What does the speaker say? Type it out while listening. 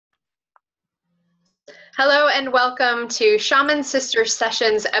Hello and welcome to Shaman Sister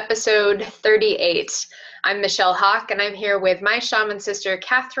Sessions, episode 38. I'm Michelle Hawk and I'm here with my shaman sister,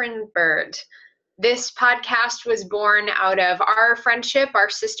 Catherine Bird. This podcast was born out of our friendship, our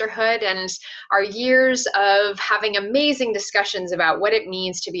sisterhood, and our years of having amazing discussions about what it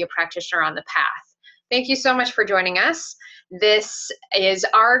means to be a practitioner on the path. Thank you so much for joining us. This is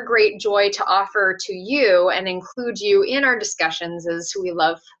our great joy to offer to you and include you in our discussions, as we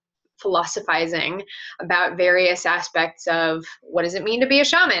love philosophizing about various aspects of what does it mean to be a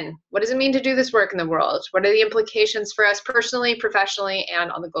shaman? What does it mean to do this work in the world? What are the implications for us personally, professionally,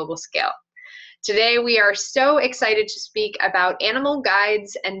 and on the global scale? Today, we are so excited to speak about animal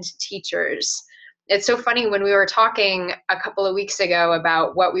guides and teachers. It's so funny, when we were talking a couple of weeks ago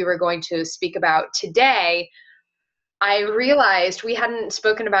about what we were going to speak about today, I realized we hadn't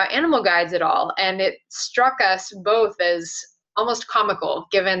spoken about animal guides at all, and it struck us both as almost comical,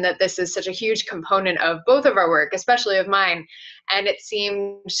 given that this is such a huge component of both of our work, especially of mine. And it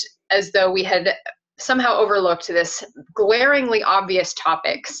seemed as though we had somehow overlooked this glaringly obvious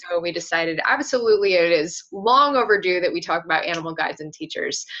topic. So we decided absolutely it is long overdue that we talk about animal guides and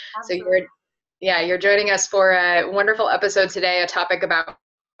teachers. Absolutely. So you're joining us for a wonderful episode today, a topic about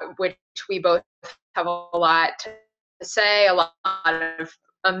which we both have a lot to say, a lot of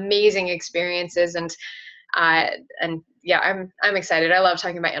amazing experiences, and yeah, I'm excited. I love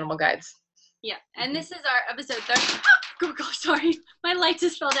talking about animal guides. Yeah, and this is our episode 30. Oh, gosh, sorry, my light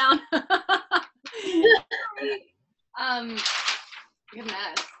just fell down. Goodness.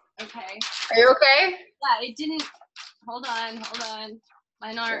 Okay. Are you okay? Yeah, it didn't. Hold on.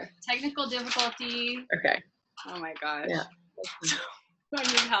 Mine are technical difficulty. Okay. Oh my gosh. Yeah. I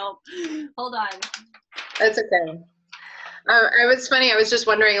need help. Hold on. That's okay. It was funny. I was just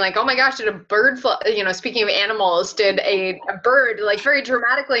wondering, like, oh my gosh, did a bird fly? Speaking of animals, did a bird like very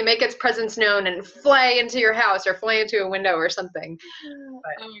dramatically make its presence known and fly into your house or fly into a window or something?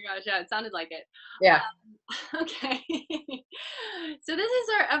 But, oh my gosh, yeah, it sounded like it. Yeah. Okay. So this is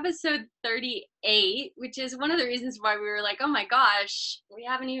our episode 38, which is one of the reasons why we were like, oh my gosh, we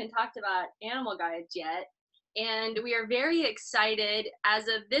haven't even talked about animal guides yet. And we are very excited. As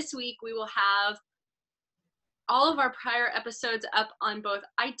of this week, we will have all of our prior episodes up on both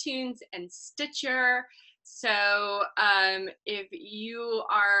iTunes and Stitcher. So if you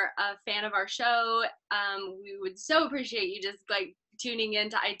are a fan of our show, we would so appreciate you just like tuning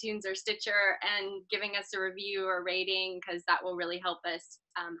into iTunes or Stitcher and giving us a review or rating, because that will really help us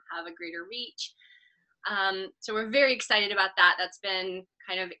have a greater reach. So we're very excited about that. That's been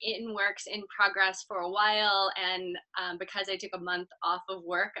kind of in works, in progress for a while. And because I took a month off of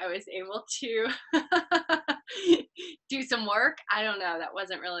work, I was able to do some work. I don't know. That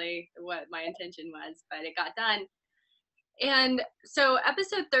wasn't really what my intention was, but it got done. And so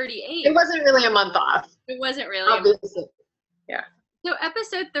episode 38. It wasn't really a month off. It wasn't really. Obviously. Yeah. So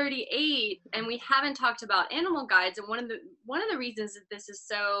episode 38, and we haven't talked about animal guides. And one of the reasons that this is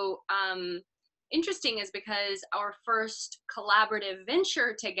so interesting is because our first collaborative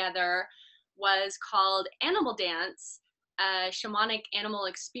venture together was called Animal Dance, a shamanic animal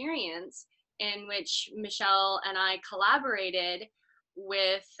experience, in which Michelle and I collaborated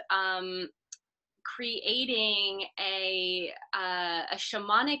with creating a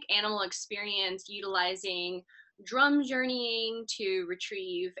shamanic animal experience utilizing drum journeying to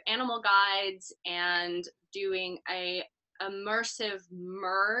retrieve animal guides and doing a immersive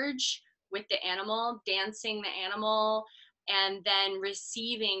merge with the animal, dancing the animal, and then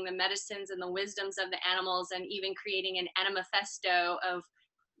receiving the medicines and the wisdoms of the animals, and even creating an manifesto of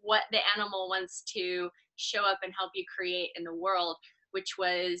what the animal wants to show up and help you create in the world, which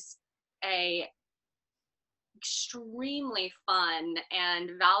was a extremely fun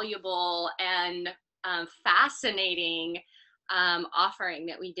and valuable and fascinating offering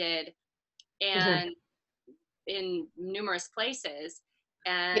that we did, and in numerous places.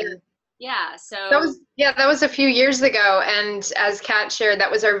 And so that was a few years ago, and as Kat shared,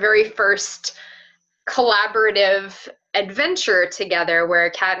 that was our very first collaborative adventure together,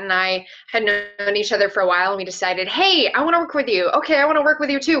 where Kat and I had known each other for a while, and we decided, hey, I want to work with you. Okay, I want to work with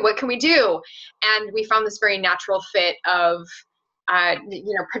you too. What can we do? And we found this very natural fit of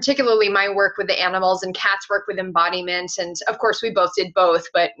particularly my work with the animals and Kat's work with embodiment. And of course, we both did both,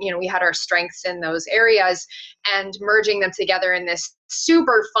 but we had our strengths in those areas, and merging them together in this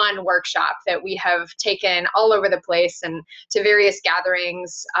super fun workshop that we have taken all over the place and to various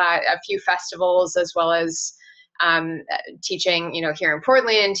gatherings, a few festivals, as well as teaching, here in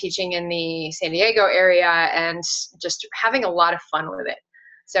Portland, teaching in the San Diego area, and just having a lot of fun with it.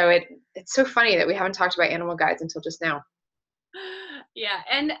 So it's so funny that we haven't talked about animal guides until just now. Yeah,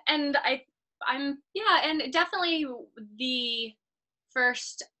 and Yeah, and definitely the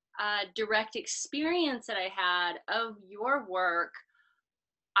first direct experience that I had of your work,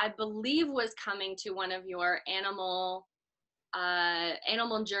 I believe, was coming to one of your animal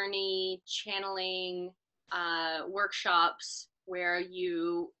journey channeling workshops where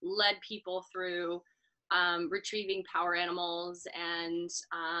you led people through retrieving power animals and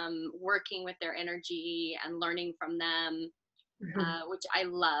working with their energy and learning from them, which I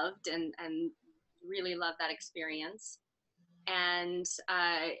loved and really loved that experience. And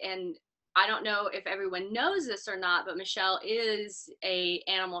I don't know if everyone knows this or not, but Michelle is a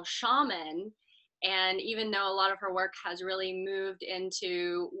animal shaman. And even though a lot of her work has really moved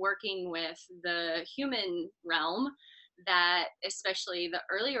into working with the human realm, that especially the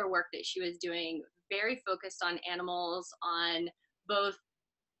earlier work that she was doing, very focused on animals, on both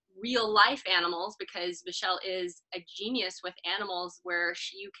real life animals, because Michelle is a genius with animals, where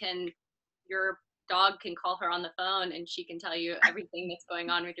your dog can call her on the phone and she can tell you everything that's going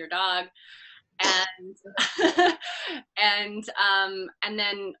on with your dog. And and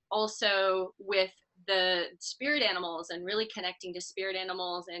then also with the spirit animals, and really connecting to spirit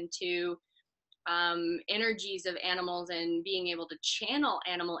animals and to energies of animals, and being able to channel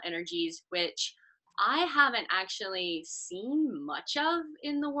animal energies, which I haven't actually seen much of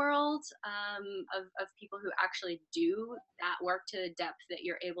in the world, of people who actually do that work to the depth that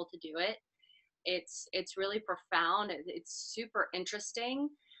you're able to do it. It's really profound. It's super interesting.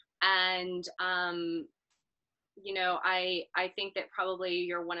 And I think that probably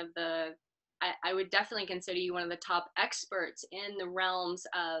you're one of the, I would definitely consider you one of the top experts in the realms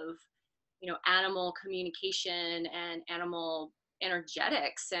of, animal communication and animal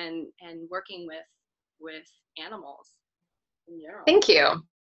energetics, and working with animals in general. Thank you.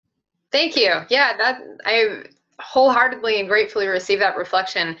 Thank you. Yeah, that I wholeheartedly and gratefully receive that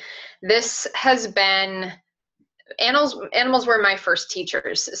reflection. This has been animals were my first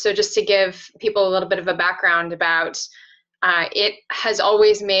teachers. So just to give people a little bit of a background about it has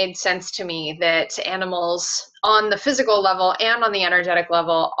always made sense to me that animals on the physical level and on the energetic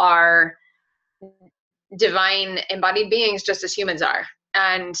level are divine embodied beings just as humans are.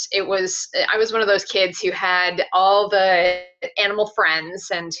 And I was one of those kids who had all the animal friends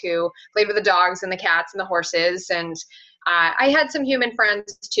and who played with the dogs and the cats and the horses. And I had some human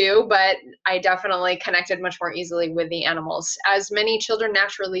friends too, but I definitely connected much more easily with the animals, as many children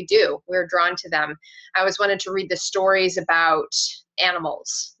naturally do. We're drawn to them. I always wanted to read the stories about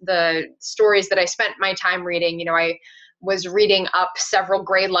animals, the stories that I spent my time reading. I was reading up several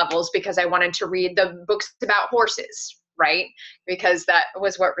grade levels because I wanted to read the books about horses, right? Because that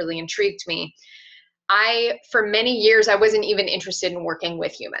was what really intrigued me. For many years, I wasn't even interested in working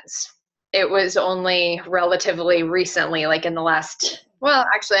with humans. It was only relatively recently, like in the last, well,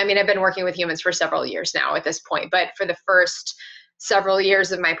 actually, I've been working with humans for several years now at this point, but for the first several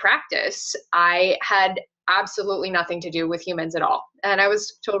years of my practice, I had absolutely nothing to do with humans at all. And I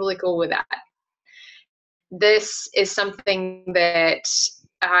was totally cool with that. This is something that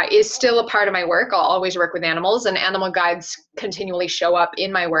is still a part of my work. I'll always work with animals, and animal guides continually show up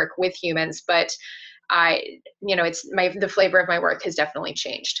in my work with humans, but the flavor of my work has definitely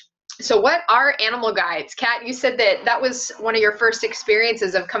changed. So what are animal guides? Kat, you said that was one of your first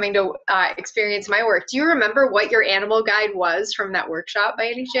experiences of coming to experience my work. Do you remember what your animal guide was from that workshop by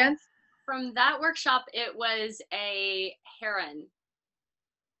any chance? From that workshop, it was a heron.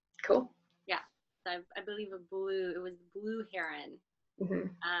 Cool. Yeah, I believe it was blue heron.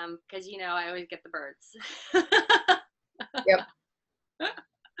 Mm-hmm. Because I always get the birds. Yep.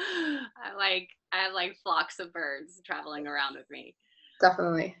 I have like flocks of birds traveling around with me.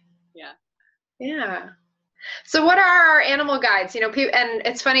 Definitely. Yeah. Yeah. So what are our animal guides? And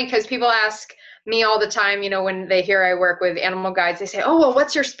it's funny because people ask me all the time, when they hear I work with animal guides, they say, oh, well,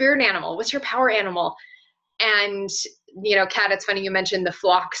 what's your spirit animal? What's your power animal? And, Kat, it's funny you mentioned the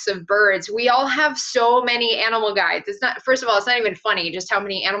flocks of birds. We all have so many animal guides. First of all, it's not even funny just how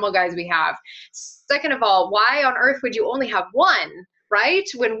many animal guides we have. Second of all, why on earth would you only have one, right?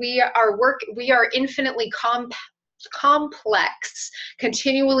 When we are infinitely complex,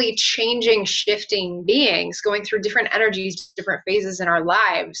 continually changing, shifting beings going through different energies, different phases in our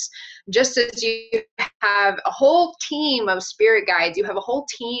lives. Just as you have a whole team of spirit guides, you have a whole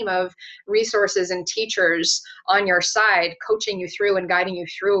team of resources and teachers on your side coaching you through and guiding you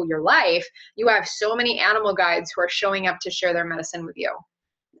through your life, you have so many animal guides who are showing up to share their medicine with you.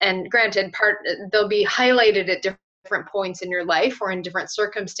 And granted, they'll be highlighted at different points in your life or in different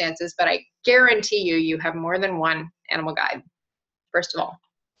circumstances, but I guarantee you have more than one animal guide, first of all.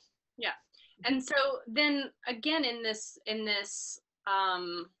 Yeah. And so then again, in this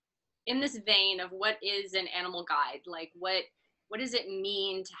in this vein of what is an animal guide, like what does it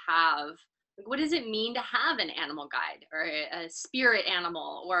mean to have, like, what does it mean to have an animal guide or a spirit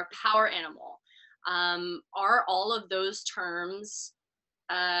animal or a power animal? Are all of those terms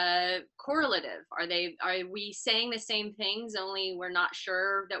correlative? Are we saying the same things, only we're not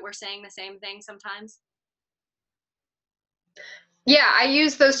sure that we're saying the same thing sometimes? Yeah, I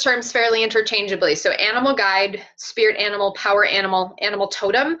use those terms fairly interchangeably. So animal guide, spirit animal, power animal, animal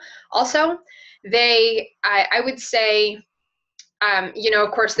totem also. I would say,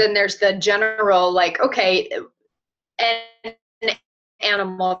 of course, then there's the general, like, okay, an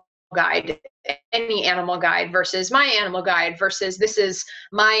animal guide, any animal guide versus my animal guide versus this is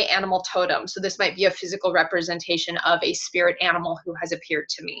my animal totem. So this might be a physical representation of a spirit animal who has appeared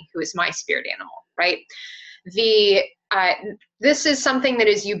to me, who is my spirit animal, right? The This is something that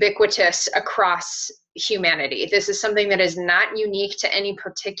is ubiquitous across humanity. This is something that is not unique to any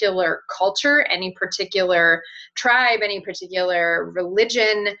particular culture, any particular tribe, any particular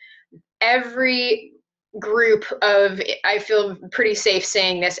religion. Every group of, I feel pretty safe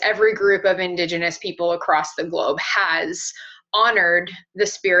saying this, every group of indigenous people across the globe has honored the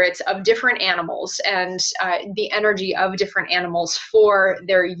spirits of different animals and the energy of different animals for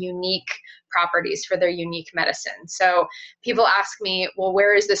their unique properties, for their unique medicine. So people ask me, well,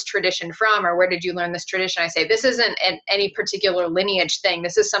 where is this tradition from, or where did you learn this tradition? I say, this isn't any particular lineage thing.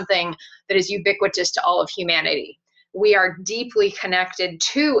 This is something that is ubiquitous to all of humanity. We are deeply connected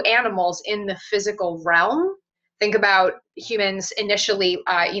to animals in the physical realm. Think about humans initially,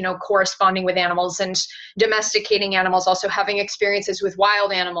 corresponding with animals and domesticating animals, also having experiences with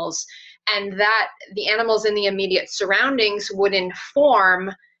wild animals, and that the animals in the immediate surroundings would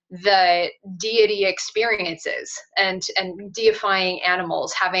inform the deity experiences and deifying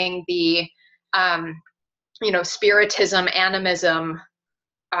animals, having the spiritism, animism,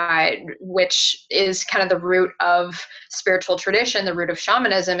 which is kind of the root of spiritual tradition. The root of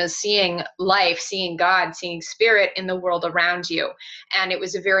shamanism is seeing life, seeing God, seeing spirit in the world around you. And it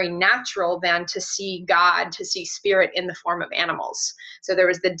was very natural then to see God, to see spirit in the form of animals. So there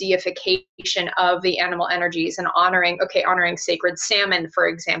was the deification of the animal energies and honoring sacred salmon, for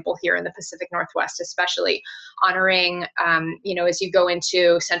example, here in the Pacific Northwest, especially honoring, as you go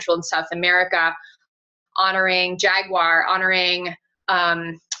into Central and South America, honoring jaguar, honoring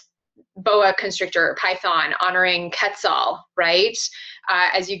boa constrictor, python, honoring quetzal, right?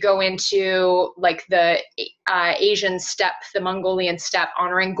 As you go into like the Asian steppe, the Mongolian steppe,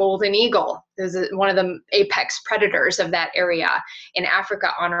 honoring golden eagle. This is one of the apex predators of that area. In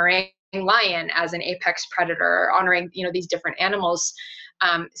Africa, honoring lion as an apex predator, honoring these different animals.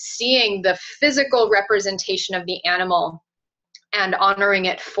 Seeing the physical representation of the animal and honoring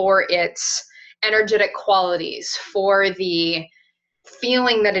it for its energetic qualities, for the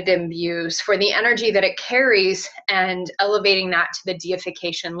feeling that it imbues, for the energy that it carries, and elevating that to the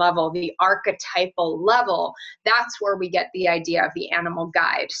deification level, the archetypal level. That's where we get the idea of the animal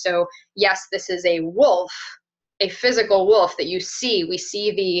guide. So yes, this is a wolf, a physical wolf that you see. We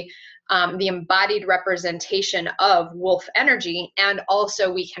see the embodied representation of wolf energy, and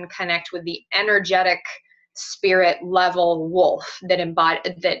also we can connect with the energetic spirit level wolf that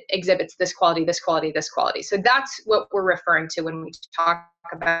exhibits this quality, this quality, this quality. So that's what we're referring to when we talk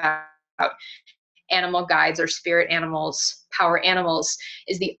about animal guides or spirit animals, power animals,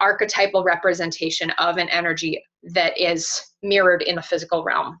 is the archetypal representation of an energy that is mirrored in the physical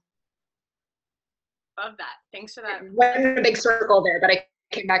realm. Love that. Thanks for that. Went in a big circle there, but I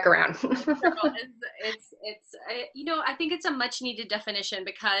came back around. I think it's a much needed definition,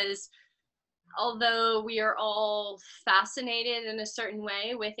 because although we are all fascinated in a certain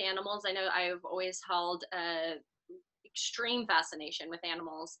way with animals, I know I've always held extreme fascination with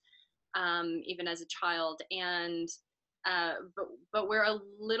animals, even as a child, and but we're a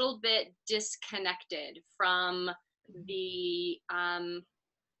little bit disconnected from the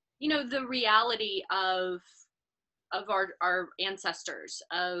the reality of our ancestors,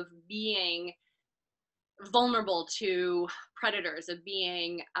 of being vulnerable to predators, of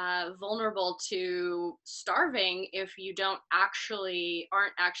being vulnerable to starving if you aren't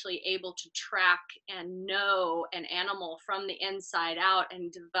actually able to track and know an animal from the inside out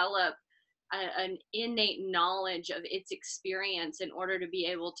and develop an innate knowledge of its experience in order to be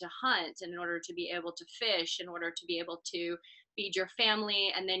able to hunt, in order to be able to fish, in order to be able to feed your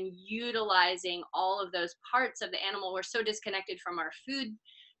family, and then utilizing all of those parts of the animal. We're so disconnected from our food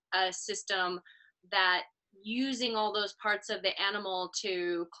system that using all those parts of the animal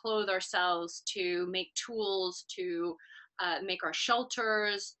to clothe ourselves, to make tools, to make our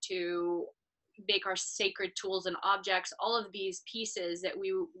shelters, to make our sacred tools and objects, all of these pieces that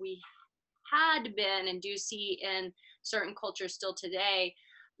we had been and do see in certain cultures still today,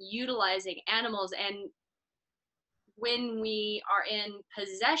 utilizing animals. And when we are in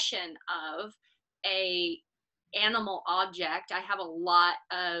possession of a animal object, I have a lot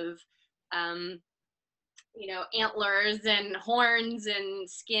of antlers and horns and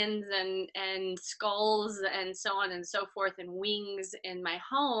skins and skulls and so on and so forth, and wings in my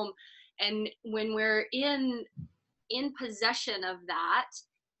home. And when we're in possession of that,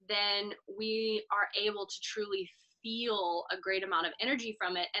 then we are able to truly feel a great amount of energy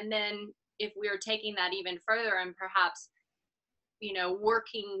from it. And then if we're taking that even further and perhaps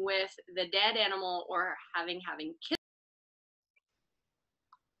working with the dead animal or having killed,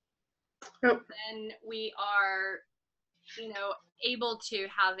 then we are able to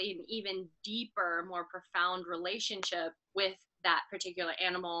have an even deeper, more profound relationship with that particular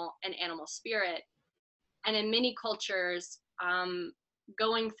animal and animal spirit. And in many cultures,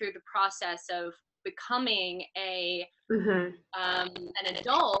 going through the process of becoming an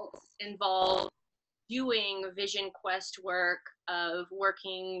adult involves doing vision quest work, of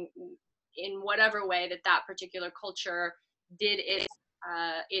working in whatever way that particular culture did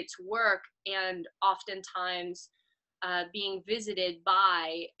its work, and oftentimes being visited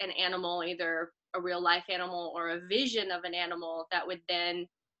by an animal, either a real life animal or a vision of an animal that would then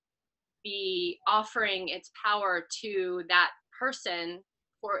be offering its power to that person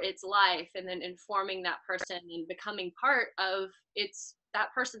for its life, and then informing that person and becoming part of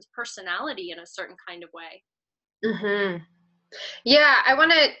that person's personality in a certain kind of way. Mm-hmm. Yeah, I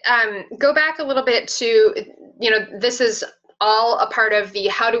want to go back a little bit to, this is all a part of the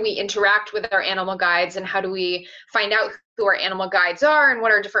how do we interact with our animal guides, and how do we find out who our animal guides are and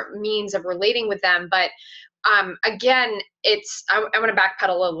what are different means of relating with them. But again, I want to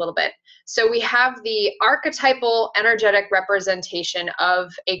backpedal a little bit. So we have the archetypal energetic representation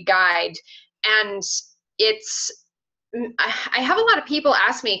of a guide, and I have a lot of people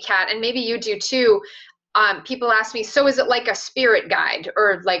ask me, Kat, and maybe you do too. People ask me, so is it like a spirit guide,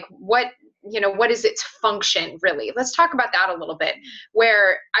 or like what is its function really? Let's talk about that a little bit,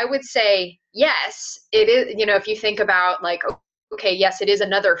 where I would say, yes, it is, if you think about like, okay, yes, it is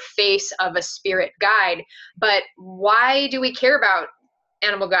another face of a spirit guide, but why do we care about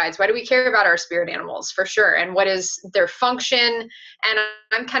animal guides? Why do we care about our spirit animals, for sure? And what is their function? And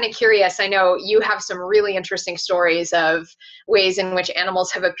I'm kind of curious. I know you have some really interesting stories of ways in which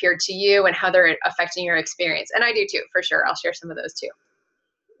animals have appeared to you and how they're affecting your experience. And I do too, for sure. I'll share some of those too.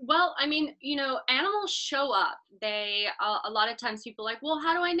 Well, I mean, animals show up. A lot of times people are like, well,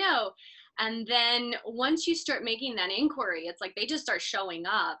 how do I know? And then once you start making that inquiry, it's like they just start showing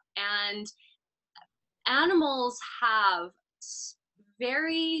up. And animals have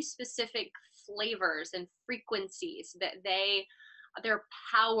very specific flavors and frequencies that their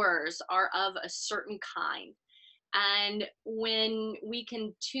powers are of a certain kind. And when we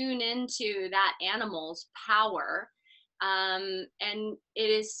can tune into that animal's power, and it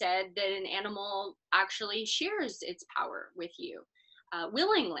is said that an animal actually shares its power with you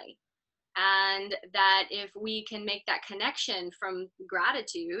willingly. And that if we can make that connection from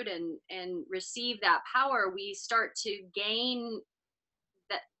gratitude and receive that power, we start to gain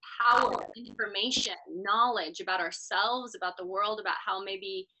that power, information, knowledge about ourselves, about the world, about how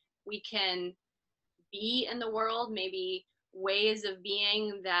maybe we can be in the world, maybe ways of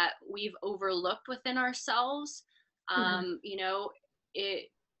being that we've overlooked within ourselves.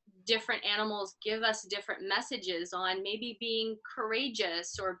 Different animals give us different messages on maybe being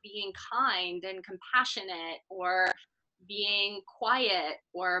courageous or being kind and compassionate, or being quiet,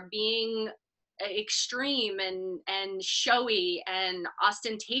 or being extreme and showy and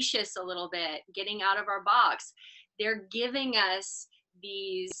ostentatious a little bit, getting out of our box. They're giving us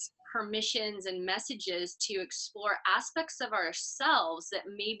these permissions and messages to explore aspects of ourselves that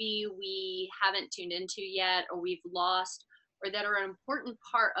maybe we haven't tuned into yet, or we've lost, or that are an important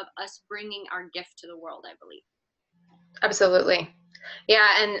part of us bringing our gift to the world, I believe. Absolutely. Yeah.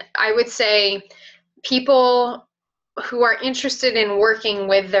 And I would say people who are interested in working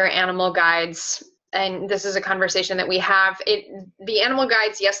with their animal guides, and this is a conversation that we have, the animal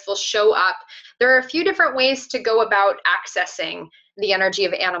guides, yes, they'll show up. There are a few different ways to go about accessing the energy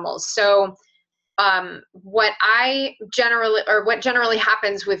of animals. So what generally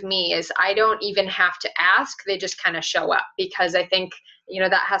happens with me is I don't even have to ask. They just kind of show up, because I think,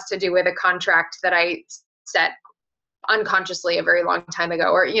 that has to do with a contract that I set unconsciously a very long time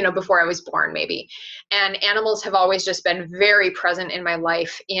ago, or, before I was born maybe. And animals have always just been very present in my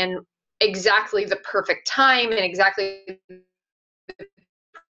life in exactly the perfect time and exactly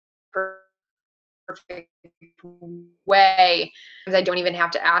the way. I don't even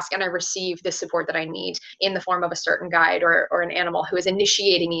have to ask, and I receive the support that I need in the form of a certain guide or an animal who is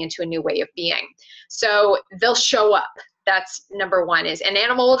initiating me into a new way of being. So they'll show up. That's number one, is an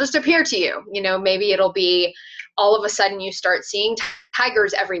animal will just appear to you. You know, maybe it'll be all of a sudden you start seeing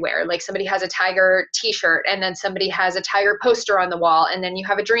tigers everywhere. Like somebody has a tiger t-shirt, and then somebody has a tiger poster on the wall, and then you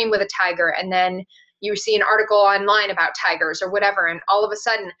have a dream with a tiger, and then you see an article online about tigers or whatever, and all of a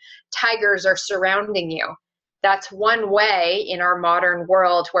sudden tigers are surrounding you. That's one way in our modern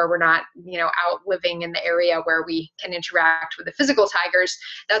world where we're not, you know, out living in the area where we can interact with the physical tigers.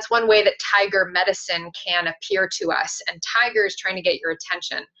 That's one way that tiger medicine can appear to us, and tiger is trying to get your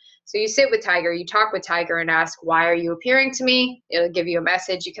attention. So you sit with tiger, you talk with tiger and ask, why are you appearing to me? It'll give you a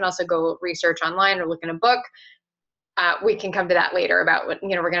message. You can also go research online or look in a book. We can come to that later about what,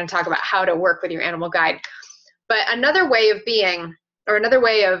 you know, we're going to talk about how to work with your animal guide. But another way of being, or another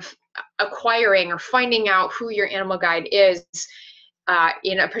way of acquiring or finding out who your animal guide is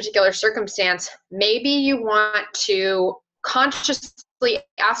in a particular circumstance, maybe you want to consciously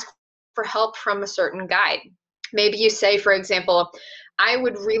ask for help from a certain guide. Maybe you say, for example, I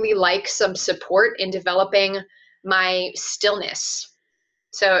would really like some support in developing my stillness.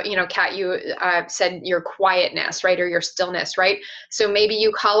 So, you know, Kat, you said your quietness, right? Or your stillness, right? So maybe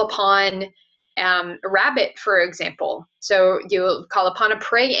you call upon a rabbit, for example. So you call upon a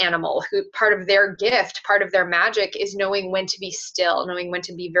prey animal who part of their gift, part of their magic is knowing when to be still, knowing when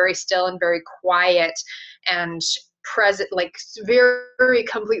to be very still and very quiet and present, like very, very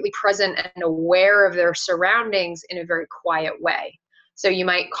completely present and aware of their surroundings in a very quiet way. So you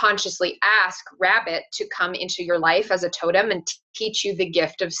might consciously ask rabbit to come into your life as a totem and teach you the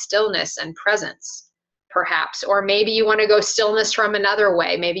gift of stillness and presence, perhaps. Or maybe you want to go stillness from another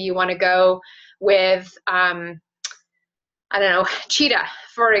way. Maybe you want to go with, I don't know, cheetah,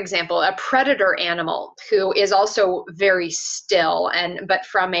 for example, a predator animal who is also very still, but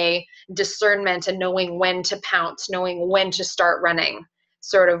from a discernment and knowing when to pounce, knowing when to start running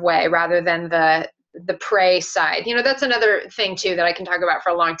sort of way, rather than the prey side. You know, that's another thing too that I can talk about for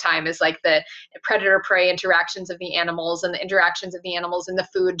a long time, is like the predator prey interactions of the animals and the interactions of the animals in the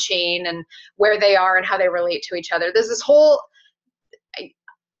food chain and where they are and how they relate to each other. There's this whole,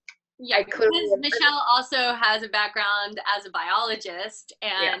 yeah, because Michelle also has a background as a biologist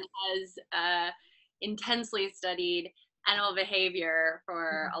and has intensely studied animal behavior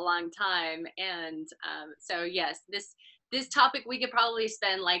for a long time. And so yes, this topic, we could probably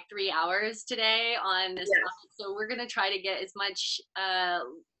spend like 3 hours today on this topic. So we're going to try to get as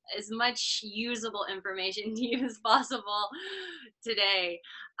much usable information to you as possible today.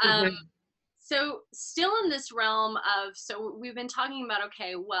 So still in this realm of, so we've been talking about,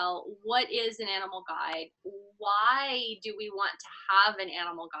 okay, well, what is an animal guide? Why do we want to have an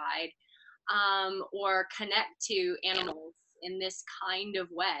animal guide or connect to animals in this kind of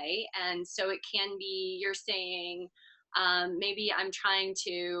way? And so it can be, you're saying, maybe I'm trying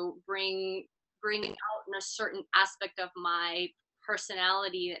to bring out in a certain aspect of my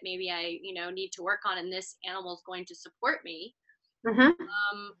personality that maybe I, you know, need to work on, and this animal is going to support me.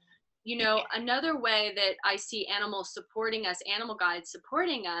 You know, another way that I see animals supporting us, animal guides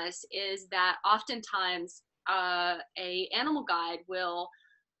supporting us, is that oftentimes a animal guide will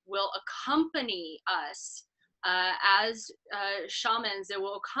accompany us as shamans. It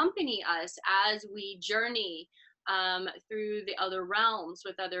will accompany us as we journey through the other realms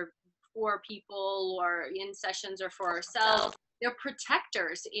with for people, or in sessions, or for ourselves. They're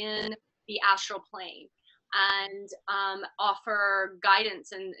protectors in the astral plane, and offer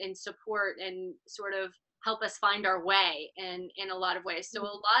guidance and support and sort of help us find our way in a lot of ways. So a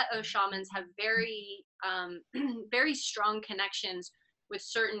lot of shamans have very, very strong connections with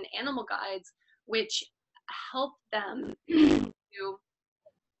certain animal guides, which help them to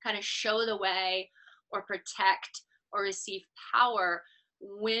kind of show the way or protect or receive power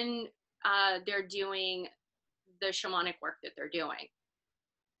when they're doing the shamanic work that they're doing.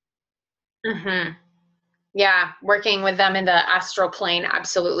 Yeah, working with them in the astral plane,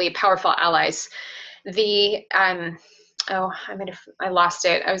 absolutely powerful allies. The I lost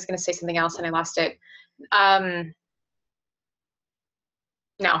it. I was going to say something else and I lost it. No,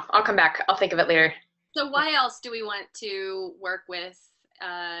 I'll come back. I'll think of it later. So why else do we want to work with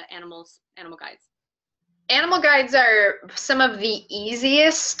animal guides? Animal guides are some of the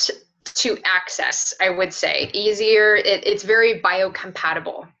easiest to access, I would say. Easier, it's very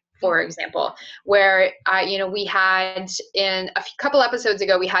biocompatible. For example, where, you know, we had in a couple episodes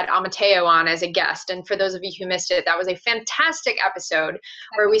ago, we had Amateo on as a guest. And for those of you who missed it, that was a fantastic episode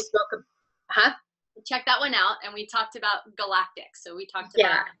where we spoke, Check that one out. And we talked about galactic. So we talked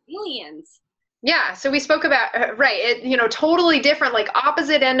about aliens. Yeah, so we spoke about, right, totally different, like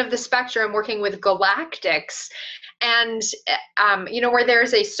opposite end of the spectrum, working with galactics. And, where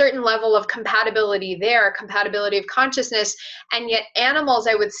there's a certain level of compatibility there, compatibility of consciousness, and yet animals,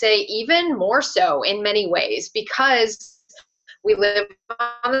 I would say, even more so in many ways, because we live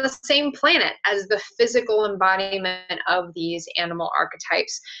on the same planet as the physical embodiment of these animal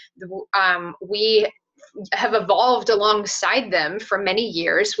archetypes. We have evolved alongside them for many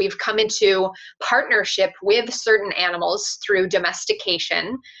years. We've come into partnership with certain animals through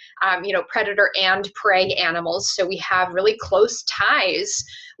domestication, predator and prey animals. So we have really close ties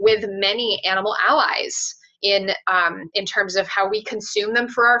with many animal allies in terms of how we consume them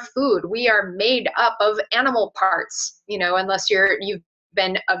for our food. We are made up of animal parts, unless you've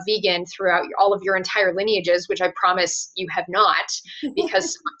been a vegan throughout all of your entire lineages, which I promise you have not,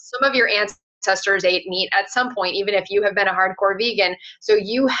 because some of your ancestors ate meat at some point, even if you have been a hardcore vegan. So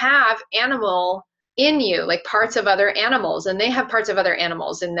you have animal in you, like parts of other animals, and they have parts of other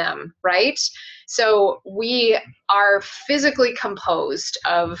animals in them, right? So we are physically composed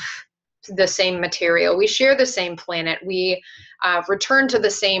of the same material. We share the same planet. We return to the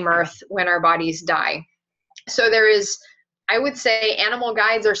same earth when our bodies die. So I would say animal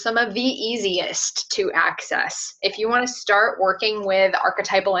guides are some of the easiest to access. If you want to start working with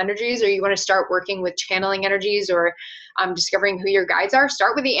archetypal energies, or you want to start working with channeling energies, or discovering who your guides are,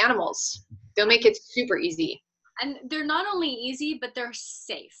 start with the animals. They'll make it super easy. And they're not only easy, but they're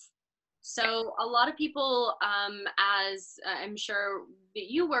safe. So a lot of people, as I'm sure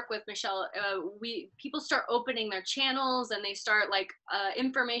that you work with, Michelle, people start opening their channels, and they start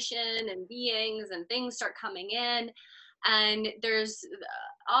information and beings and things start coming in. And there's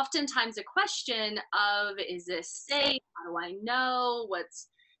oftentimes a question of, is this safe? How do I know? What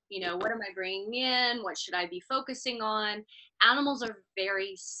am I bringing in? What should I be focusing on? Animals are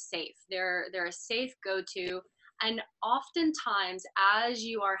very safe. They're a safe go-to. And oftentimes, as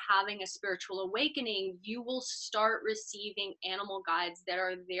you are having a spiritual awakening, you will start receiving animal guides that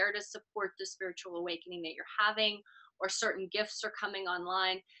are there to support the spiritual awakening that you're having, or certain gifts are coming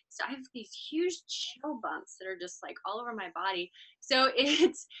online. So I have these huge chill bumps that are just like all over my body. So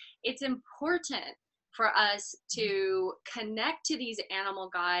it's important for us to connect to these animal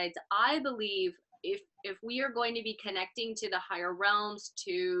guides. I believe if we are going to be connecting to the higher realms,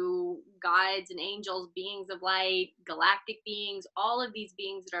 to guides and angels, beings of light, galactic beings, all of these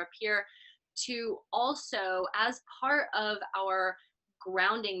beings that are up here, to also, as part of our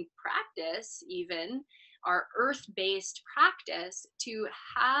grounding practice, even our earth-based practice, to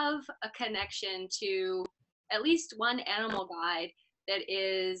have a connection to at least one animal guide that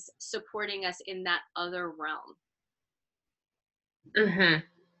is supporting us in that other realm. Mm-hmm.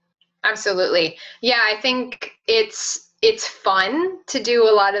 Absolutely. Yeah, I think it's fun to do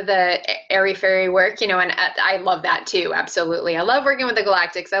a lot of the airy fairy work, and I love that too. Absolutely. I love working with the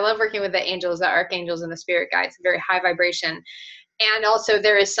galactics. I love working with the angels, the archangels, and the spirit guides. Very high vibration. And also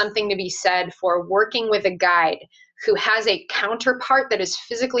there is something to be said for working with a guide who has a counterpart that is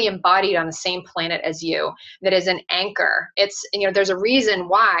physically embodied on the same planet as you, that is an anchor. There's a reason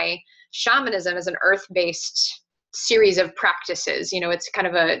why shamanism is an earth-based series of practices. It's kind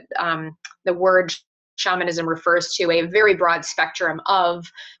of the word shamanism refers to a very broad spectrum of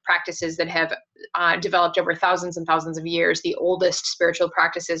practices that have developed over thousands and thousands of years, the oldest spiritual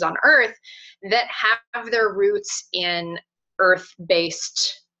practices on earth that have their roots in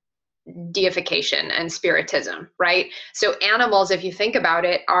earth-based deification and spiritism, right? So animals, if you think about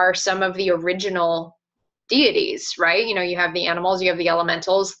it, are some of the original deities, right? You have the animals, you have the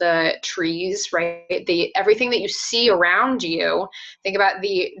elementals, the trees, right? Everything that you see around you. Think about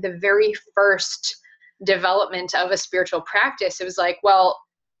the very first development of a spiritual practice. It was like, well,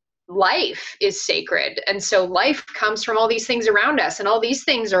 life is sacred, and so life comes from all these things around us, and all these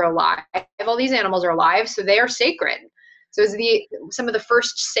things are alive. All these animals are alive, so they are sacred. So some of the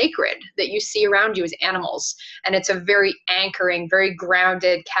first sacred that you see around you is animals, and it's a very anchoring, very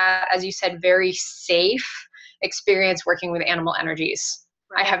grounded, as you said, very safe experience working with animal energies.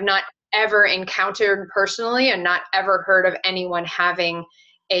 Right. I have not ever encountered personally, and not ever heard of anyone having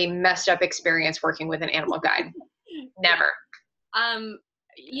a messed up experience working with an animal guide. Never. And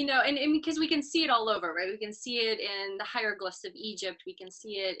because we can see it all over, right? We can see it in the hieroglyphs of Egypt. We can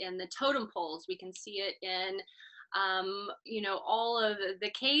see it in the totem poles. We can see it in all of the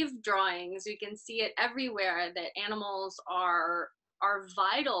cave drawings. We can see it everywhere, that animals are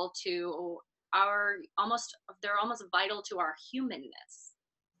vital to they're almost vital to our humanness.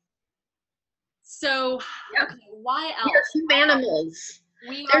 So, yeah. Okay, why else? We are animals.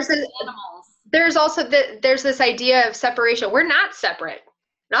 We are animals. There's also there's this idea of separation. We're not separate.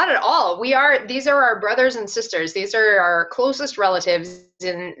 Not at all. These are our brothers and sisters. These are our closest relatives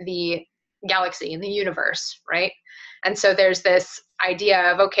in the galaxy, in the universe, right? And so there's this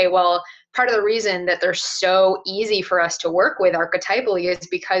idea of, okay, well, part of the reason that they're so easy for us to work with archetypally is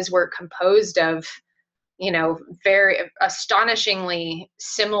because we're composed of, very astonishingly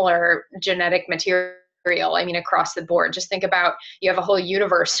similar genetic material. I mean, across the board. Just think about, you have a whole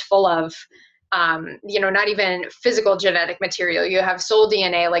universe full of not even physical genetic material. You have soul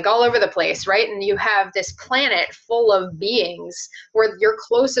DNA like all over the place, right? And you have this planet full of beings where your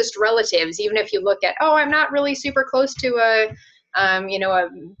closest relatives, even if you look at, oh, I'm not really super close to a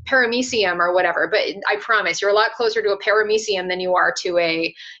paramecium or whatever, but I promise you're a lot closer to a paramecium than you are to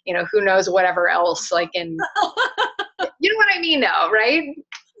a, who knows whatever else, like in, you know what I mean though, right?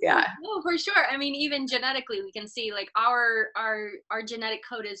 Yeah. No, for sure. I mean, even genetically, we can see like our genetic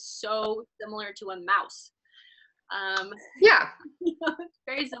code is so similar to a mouse. Yeah. It's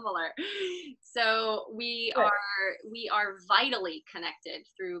very similar. So we are vitally connected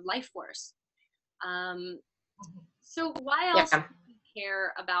through life force. So why else Yeah. do we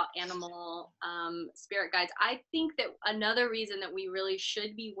care about animal spirit guides? I think that another reason that we really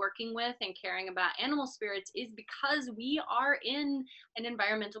should be working with and caring about animal spirits is because we are in an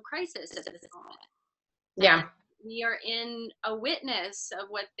environmental crisis at this moment. Yeah. And we are in a witness of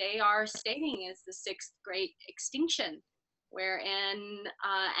what they are stating is the sixth great extinction, wherein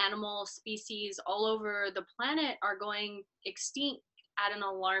animal species all over the planet are going extinct at an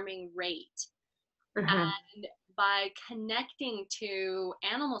alarming rate. Mm-hmm. And by connecting to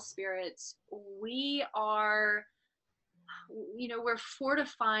animal spirits, we are, we're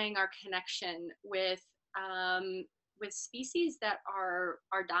fortifying our connection with species that are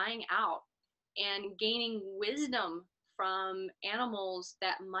dying out, and gaining wisdom from animals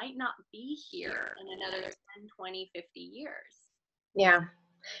that might not be here in another 10, 20, 50 years. Yeah.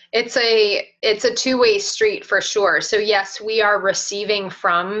 It's a two-way street for sure. So yes, we are receiving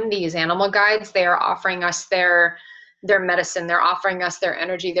from these animal guides. They are offering us their medicine, they're offering us their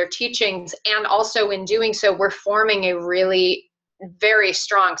energy, their teachings, and also in doing so, we're forming a really very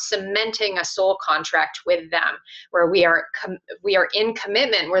strong, cementing a soul contract with them, where we are in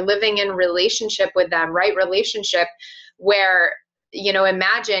commitment. We're living in relationship with them, right? Relationship where,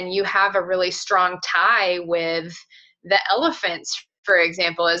 imagine you have a really strong tie with the elephants, for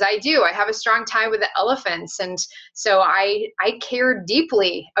example, as I do. I have a strong tie with the elephants. And so I care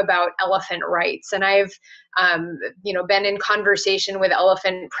deeply about elephant rights. And I've, been in conversation with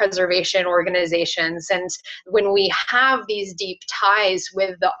elephant preservation organizations. And when we have these deep ties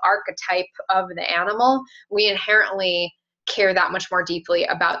with the archetype of the animal, we inherently care that much more deeply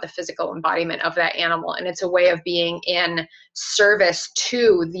about the physical embodiment of that animal. And it's a way of being in service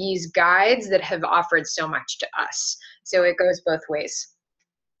to these guides that have offered so much to us. So it goes both ways.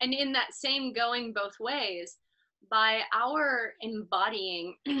 And in that same going both ways, by our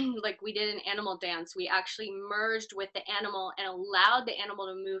embodying, like we did in animal dance, we actually merged with the animal and allowed the animal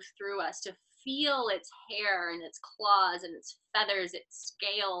to move through us, to feel its hair and its claws and its feathers, its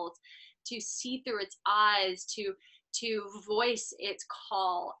scales, to see through its eyes, to voice its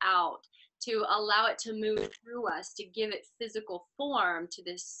call out, to allow it to move through us, to give it physical form to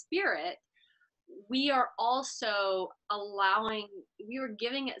this spirit. We are also we are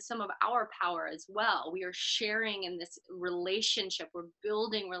giving it some of our power as well. We are sharing in this relationship, we're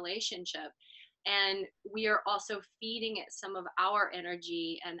building relationship, and we are also feeding it some of our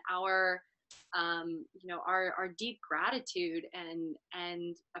energy and our our deep gratitude and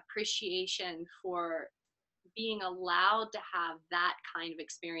appreciation for being allowed to have that kind of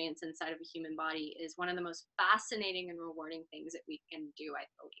experience inside of a human body is one of the most fascinating and rewarding things that we can do, I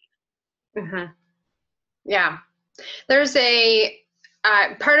believe. Mm-hmm. Yeah. There's a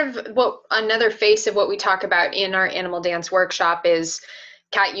part of another face of what we talk about in our animal dance workshop is,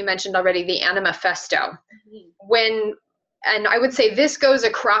 Kat, you mentioned already, the Animifesto. Mm-hmm. And I would say this goes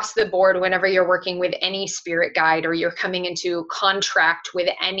across the board whenever you're working with any spirit guide or you're coming into contract with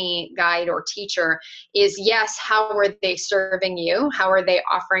any guide or teacher, is yes, how are they serving you? How are they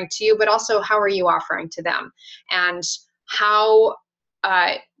offering to you? But also, how are you offering to them? And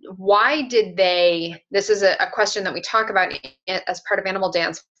why did this is a question that we talk about as part of animal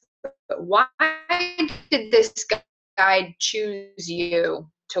dance, but why did this guide choose you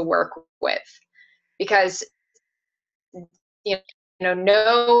to work with? Because,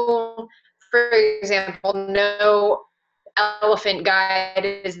 no, for example, no elephant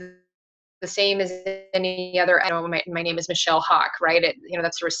guide is the same as any other. I know my name is Michelle Hawk, right?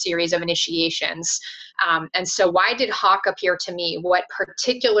 That's through a series of initiations. And so why did Hawk appear to me? What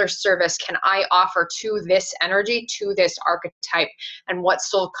particular service can I offer to this energy, to this archetype? And what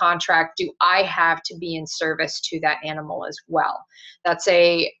soul contract do I have to be in service to that animal as well? That's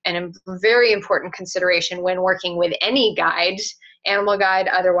a very important consideration when working with any guide, animal guide,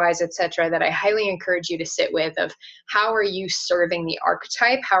 otherwise, etc., that I highly encourage you to sit with, of how are you serving the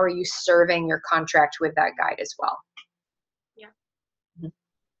archetype? How are you serving your contract with that guide as well? Yeah.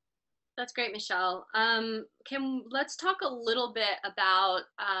 That's great, Michelle. Let's talk a little bit about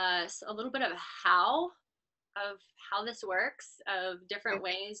a little bit of how this works, of different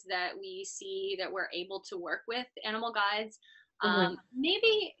ways that we see that we're able to work with animal guides.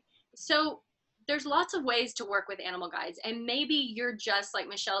 Maybe, so there's lots of ways to work with animal guides, and maybe you're just like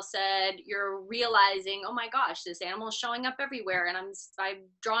Michelle said, you're realizing, oh my gosh, this animal is showing up everywhere, and I'm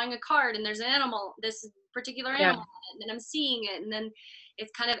drawing a card and there's an animal, this particular animal, and then I'm seeing it, and then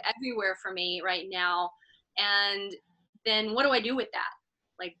it's kind of everywhere for me right now. And then what do I do with that?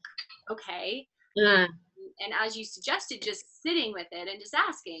 Like, okay. And as you suggested, just sitting with it and just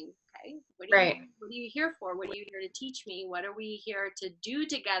asking, okay, what are you here for? What are you here to teach me? What are we here to do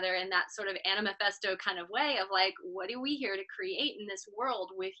together, in that sort of manifesto kind of way of like, what are we here to create in this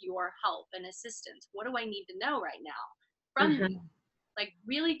world with your help and assistance? What do I need to know right now from you? Like,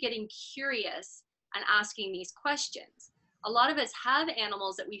 really getting curious and asking these questions. A lot of us have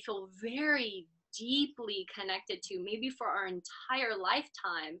animals that we feel very deeply connected to, maybe for our entire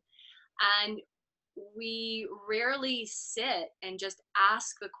lifetime. And we rarely sit and just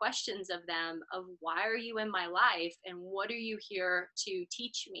ask the questions of them of, why are you in my life, and what are you here to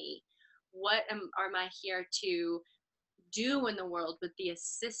teach me? What am I here to do in the world with the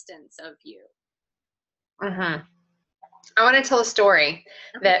assistance of you? I want to tell a story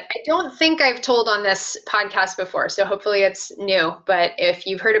that I don't think I've told on this podcast before, so hopefully it's new, but if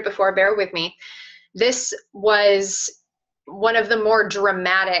you've heard it before, bear with me. This was one of the more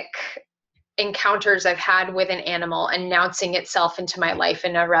dramatic encounters I've had with an animal announcing itself into my life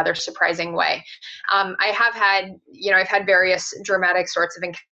in a rather surprising way. I have had, I've had various dramatic sorts of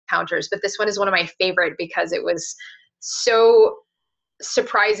encounters, but this one is one of my favorite because it was so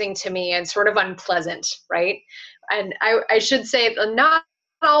surprising to me and sort of unpleasant, right? And I should say that not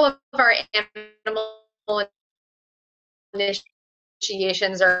all of our animal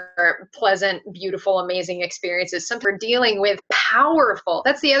initiations are pleasant, beautiful, amazing experiences. Sometimes we're dealing with powerful.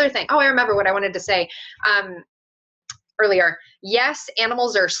 That's the other thing. Oh, I remember what I wanted to say earlier. Yes,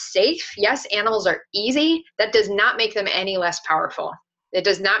 animals are safe. Yes, animals are easy. That does not make them any less powerful. It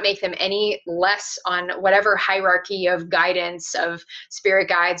does not make them any less on whatever hierarchy of guidance of spirit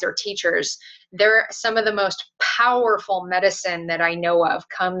guides or teachers. They're some of the most powerful medicine that I know of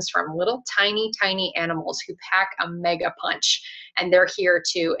comes from little tiny, tiny animals who pack a mega punch. And they're here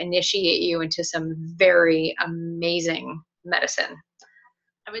to initiate you into some very amazing medicine.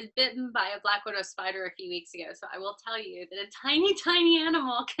 I was bitten by a black widow spider a few weeks ago, so I will tell you that a tiny, tiny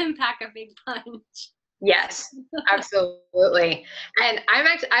animal can pack a big punch. Yes, absolutely. And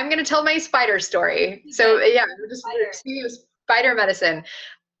I'm going to tell my spider story. So yeah, speaking of spider medicine,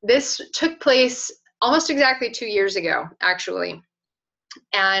 this took place almost exactly 2 years ago, actually.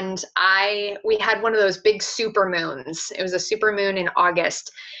 And we had one of those big super moons. It was a super moon in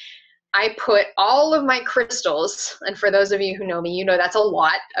August. I put all of my crystals, and for those of you who know me, you know that's a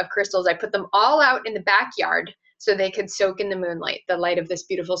lot of crystals. I put them all out in the backyard so they could soak in the moonlight, the light of this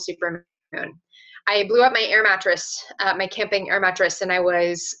beautiful super moon. I blew up my air mattress, my camping air mattress, and I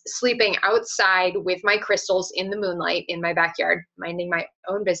was sleeping outside with my crystals in the moonlight in my backyard, minding my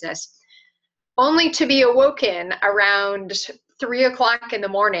own business, only to be awoken around 3 o'clock in the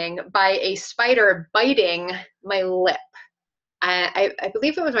morning by a spider biting my lip. I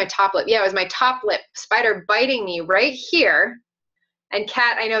believe it was my top lip. Yeah, it was my top lip. Spider biting me right here. And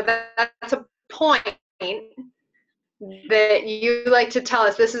Kat, I know that's a point that you like to tell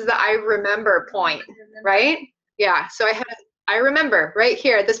us. This is the I remember point, right? Yeah, so I remember right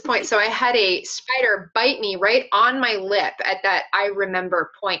here at this point. So I had a spider bite me right on my lip at that I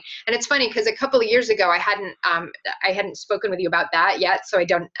remember point. And it's funny because a couple of years ago I hadn't spoken with you about that yet, so I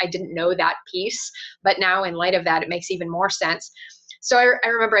didn't know that piece. But now in light of that, it makes even more sense. So I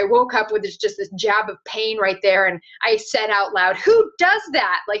remember I woke up with just this jab of pain right there, and I said out loud, "Who does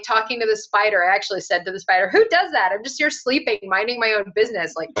that?" Like talking to the spider. I actually said to the spider, "Who does that? I'm just here sleeping, minding my own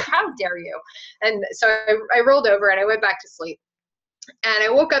business. Like, how dare you?" And so I rolled over and I went back to sleep. And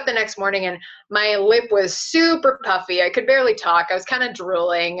I woke up the next morning and my lip was super puffy. I could barely talk. I was kind of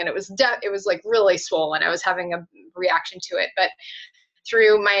drooling, and it was like really swollen. I was having a reaction to it. But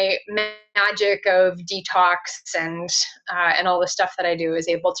through my magic of detox and all the stuff that I do, is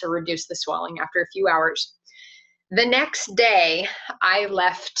able to reduce the swelling after a few hours. The next day, I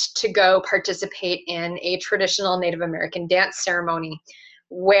left to go participate in a traditional Native American dance ceremony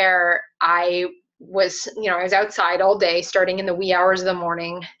where I was, I was outside all day, starting in the wee hours of the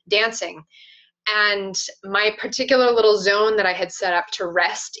morning, dancing. And my particular little zone that I had set up to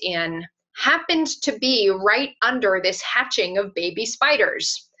rest in happened to be right under this hatching of baby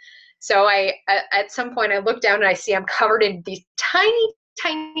spiders. So at some point I look down and I see I'm covered in these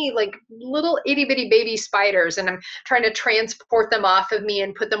tiny, like little itty bitty baby spiders, and I'm trying to transport them off of me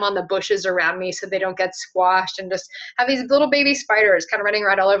and put them on the bushes around me so they don't get squashed, and just have these little baby spiders kind of running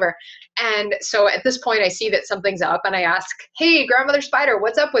around all over. And so at this point I see that something's up, and I ask, hey, grandmother spider,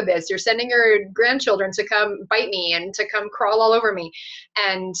 what's up with this? You're sending your grandchildren to come bite me and to come crawl all over me.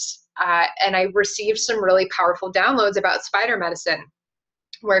 And I received some really powerful downloads about spider medicine,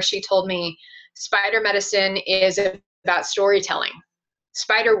 where she told me spider medicine is about storytelling.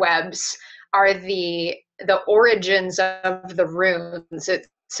 Spider webs are the origins of the runes. It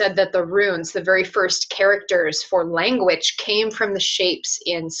said that the runes, the very first characters for language, came from the shapes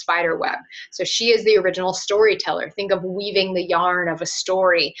in spider web. So she is the original storyteller. Think of weaving the yarn of a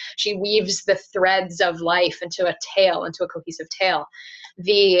story. She weaves the threads of life into a tale, into a cohesive tale.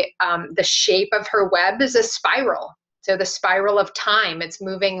 The shape of her web is a spiral. So the spiral of time, it's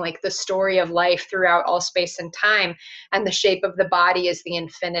moving like the story of life throughout all space and time. And the shape of the body is the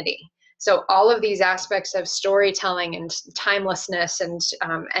infinity. So all of these aspects of storytelling and timelessness and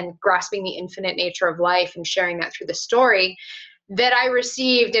grasping the infinite nature of life and sharing that through the story, that I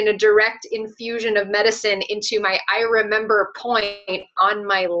received in a direct infusion of medicine into my I remember point on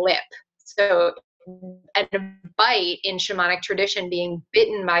my lip. So a bite in shamanic tradition, being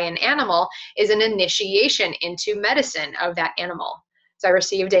bitten by an animal, is an initiation into medicine of that animal. So I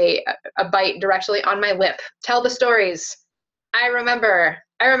received a bite directly on my lip. Tell the stories. I remember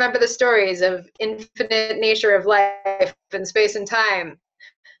the stories of infinite nature of life and space and time.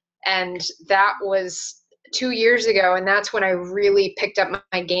 And that was 2 years ago. And that's when I really picked up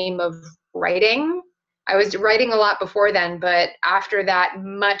my game of writing. I was writing a lot before then, but after that,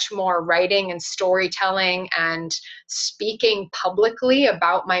 much more writing and storytelling and speaking publicly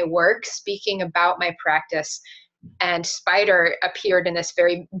about my work, speaking about my practice. And spider appeared in this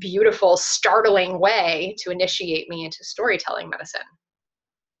very beautiful, startling way to initiate me into storytelling medicine.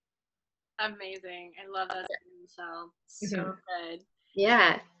 Amazing. I love that, Michelle. So good.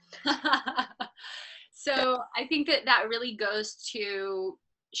 Yeah. So I think that really goes to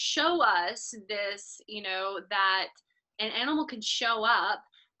show us this, that an animal can show up,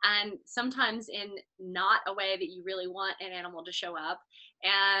 and sometimes in not a way that you really want an animal to show up,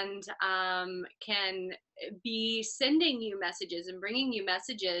 and can be sending you messages and bringing you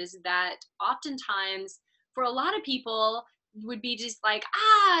messages that oftentimes for a lot of people would be just like,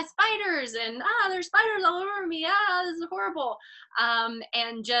 spiders, and there's spiders all over me, this is horrible,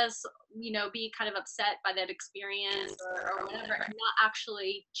 and just be kind of upset by that experience or whatever, and not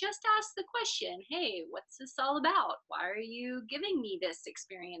actually just ask the question, hey, what's this all about? Why are you giving me this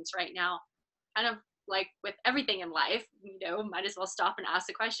experience right now? Kind of like with everything in life, might as well stop and ask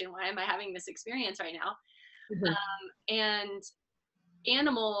the question, why am I having this experience right now? And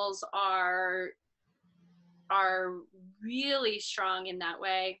animals are really strong in that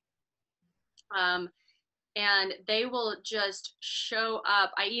way. And they will just show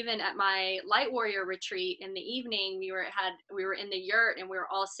up. I even, at my light warrior retreat in the evening, we were in the yurt, and we were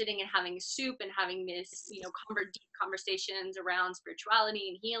all sitting and having soup and having this, deep conversations around spirituality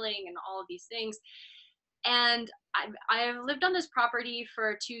and healing and all of these things. And I've lived on this property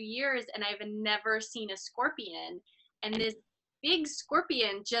for 2 years, and I've never seen a scorpion. And this big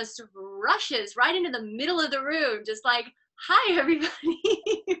scorpion just rushes right into the middle of the room, just like, hi, everybody.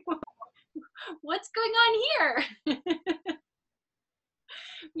 What's going on here?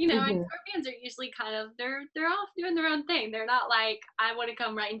 And scorpions are usually kind of, they're off doing their own thing. They're not like, I want to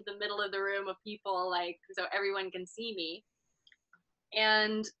come right into the middle of the room of people, like, so everyone can see me.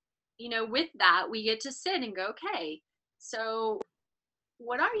 And with that, we get to sit and go, okay, so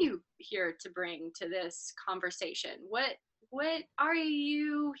what are you here to bring to this conversation? What are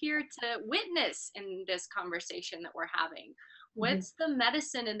you here to witness in this conversation that we're having? What's the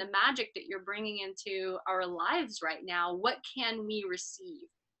medicine and the magic that you're bringing into our lives right now? What can we receive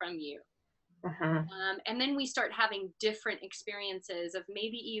from you? And then we start having different experiences of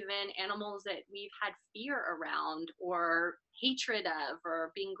maybe even animals that we've had fear around or hatred of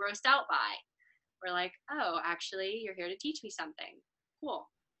or being grossed out by. We're like, oh, actually, you're here to teach me something. Cool.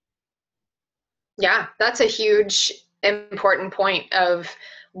 Yeah, that's a huge important point of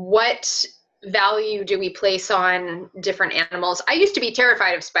what value do we place on different animals. I used to be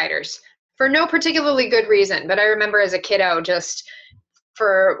terrified of spiders for no particularly good reason, but I remember as a kiddo, just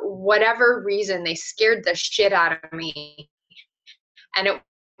for whatever reason, they scared the shit out of me. And it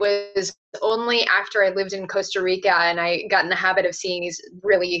was only after I lived in Costa Rica and I got in the habit of seeing these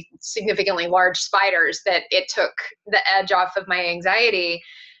really significantly large spiders that it took the edge off of my anxiety.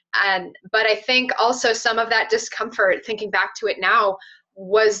 And but I think also some of that discomfort, thinking back to it now,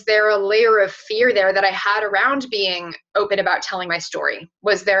 was there a layer of fear there that I had around being open about telling my story?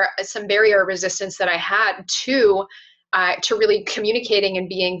 Was there some barrier resistance that I had to really communicating and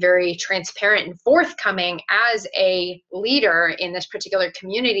being very transparent and forthcoming as a leader in this particular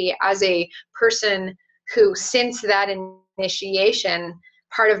community, as a person who, since that initiation,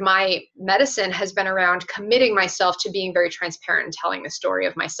 part of my medicine has been around committing myself to being very transparent and telling the story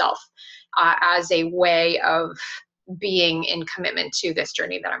of myself as a way of being in commitment to this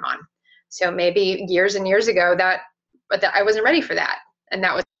journey that I'm on. So maybe years and years ago but I wasn't ready for that. And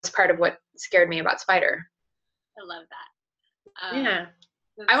that was part of what scared me about spider. I love that. Yeah.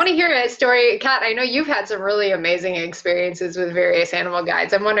 I want to hear a story. Kat, I know you've had some really amazing experiences with various animal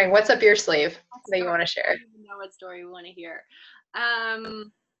guides. I'm wondering what's up your sleeve that you want to share? I don't even know what story we want to hear.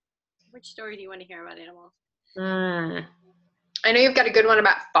 Which story do you want to hear about animals? I know you've got a good one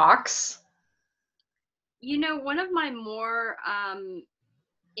about fox. You know, one of my more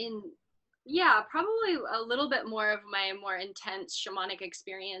probably a little bit more of my more intense shamanic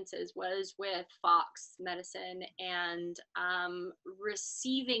experiences was with fox medicine and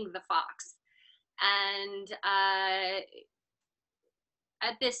receiving the fox. And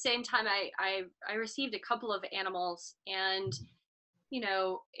at this same time, I received a couple of animals, and you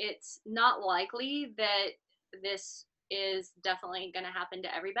know, it's not likely that this is definitely going to happen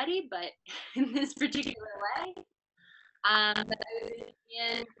to everybody, but in this particular way, but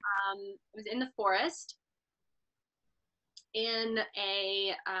I was in the forest in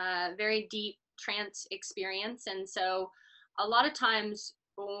a very deep trance experience. And so a lot of times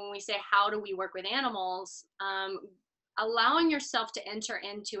when we say, how do we work with animals, allowing yourself to enter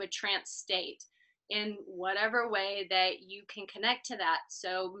into a trance state in whatever way that you can connect to that.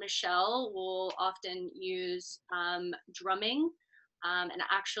 So Michelle will often use drumming and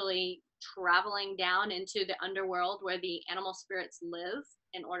actually traveling down into the underworld where the animal spirits live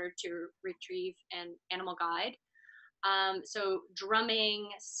in order to retrieve an animal guide. So drumming,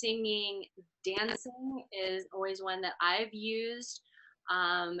 singing, dancing is always one that I've used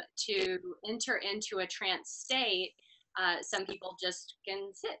to enter into a trance state. Some people just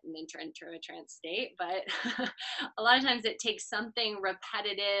can sit and enter into a trance state, but a lot of times it takes something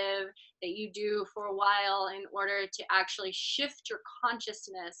repetitive that you do for a while in order to actually shift your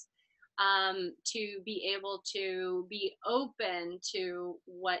consciousness to be able to be open to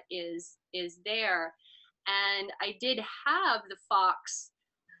what is there. And I did have the fox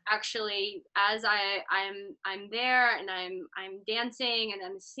actually as I'm there and I'm dancing and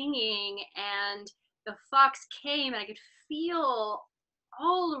I'm singing, and the fox came and I could feel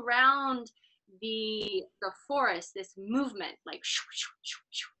all around the forest this movement like shoo, shoo, shoo,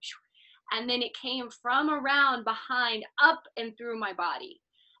 shoo, shoo. And then it came from around behind up and through my body,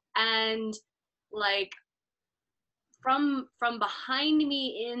 and like from behind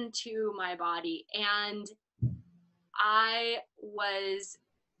me into my body, and I was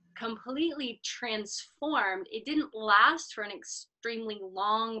completely transformed. It didn't last for an extremely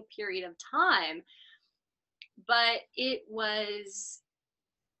long period of time, but it was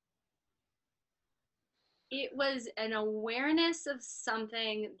an awareness of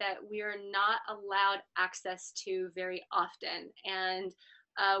something that we are not allowed access to very often, and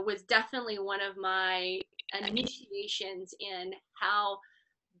was definitely one of my initiations in how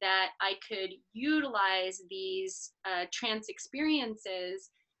that I could utilize these trance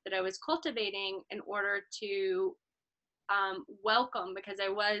experiences that I was cultivating in order to welcome, because I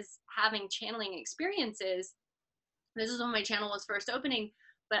was having channeling experiences. This is when my channel was first opening,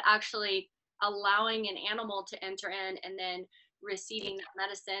 but actually allowing an animal to enter in and then receiving that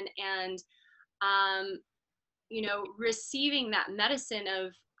medicine, and you know, receiving that medicine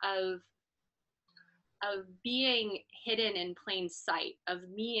of being hidden in plain sight, of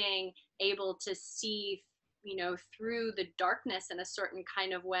being able to see, you know, through the darkness in a certain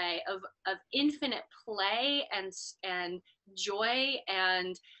kind of way, of infinite play and joy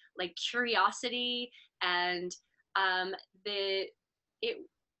and like curiosity, and the it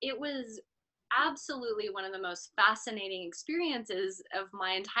it was absolutely one of the most fascinating experiences of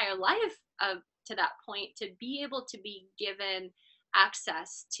my entire life to that point, to be able to be given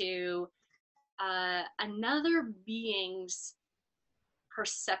access to another being's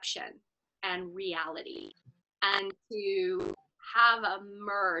perception and reality, and to have a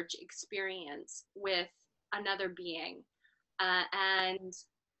merge experience with another being, and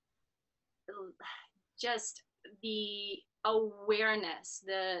just the awareness,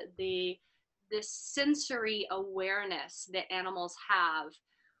 the sensory awareness that animals have.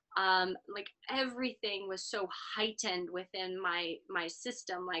 Like everything was so heightened within my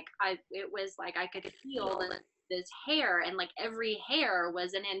system. Like it was like I could feel this hair, and like every hair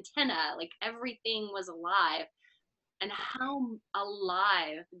was an antenna. Like everything was alive, and how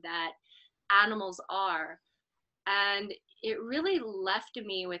alive that animals are. And it really left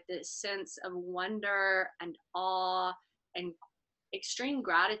me with this sense of wonder and awe and extreme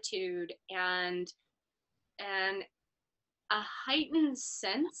gratitude, and a heightened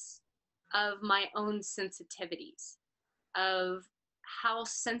sense of my own sensitivities, of how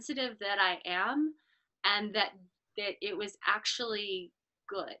sensitive that I am, and that it was actually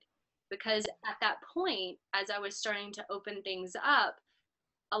good. Because at that point, as I was starting to open things up,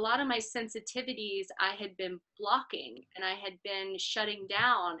 a lot of my sensitivities I had been blocking, and I had been shutting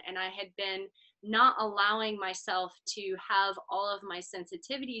down, and I had been not allowing myself to have all of my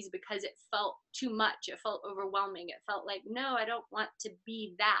sensitivities because it felt too much. It felt overwhelming. It felt like, no, I don't want to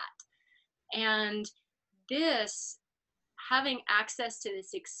be that. And this, having access to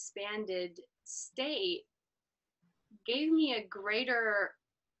this expanded state, gave me a greater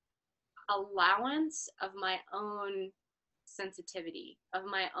allowance of my own sensitivity, of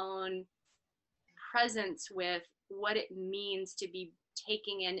my own presence with what it means to be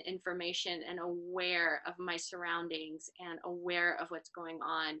taking in information and aware of my surroundings and aware of what's going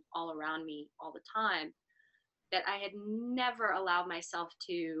on all around me all the time, that I had never allowed myself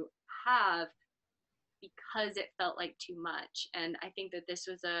to have, because it felt like too much. And I think that this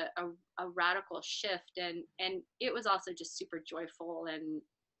was a radical shift, and it was also just super joyful and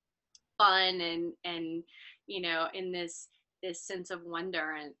fun, and in this sense of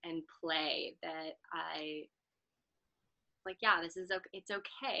wonder and play, that I like, yeah, this is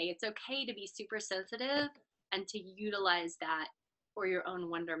okay. It's okay to be super sensitive and to utilize that for your own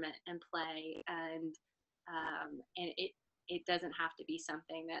wonderment and play. And it doesn't have to be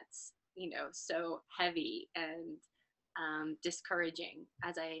something that's so heavy and discouraging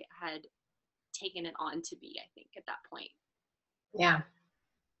as I had taken it on to be, I think, at that point. Yeah.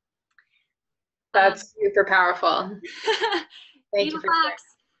 That's super powerful. Thank you for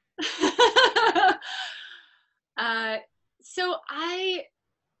sharing. So I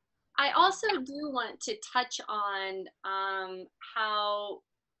also do want to touch on how,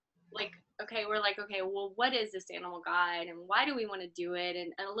 like, okay, we're like, okay, well, what is this animal guide, and why do we want to do it,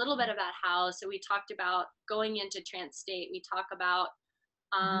 and a little bit about how. So we talked about going into trance state. We talk about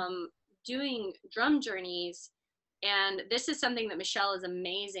doing drum journeys, and this is something that Michelle is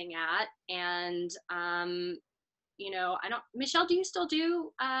amazing at. And Michelle, do you still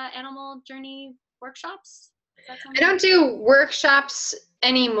do animal journey workshops? I don't do workshops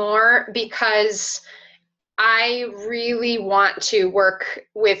anymore because I really want to work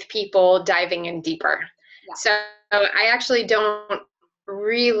with people diving in deeper. Yeah. So I actually don't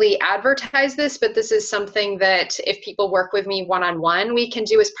really advertise this, but this is something that if people work with me one-on-one, we can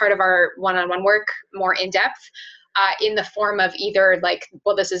do as part of our one-on-one work more in depth. In the form of either like,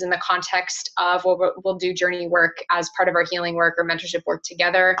 well, this is in the context of we'll do journey work as part of our healing work or mentorship work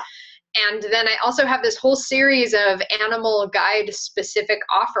together. And then I also have this whole series of animal guide specific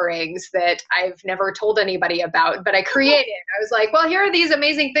offerings that I've never told anybody about, but I created. I was like, well, here are these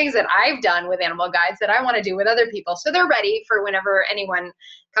amazing things that I've done with animal guides that I want to do with other people. So they're ready for whenever anyone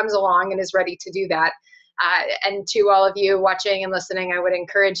comes along and is ready to do that. And to all of you watching and listening, I would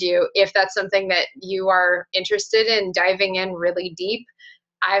encourage you, if that's something that you are interested in diving in really deep,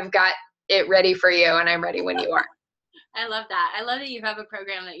 I've got it ready for you, and I'm ready when you are. I love that. I love that you have a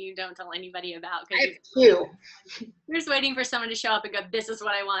program that you don't tell anybody about. You're just waiting for someone to show up and go, this is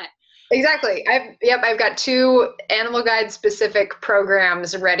what I want. Exactly. I've got 2 animal guide specific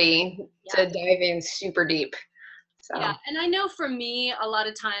programs ready to dive in super deep. So. Yeah, and I know for me, a lot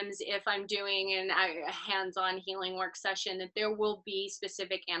of times if I'm doing a hands-on healing work session, that there will be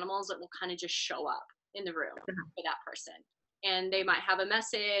specific animals that will kind of just show up in the room for that person. And they might have a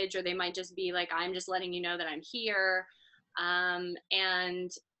message, or they might just be like, I'm just letting you know that I'm here. And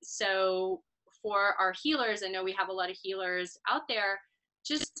so for our healers, I know we have a lot of healers out there,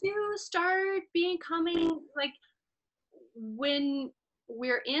 just to start becoming, like, when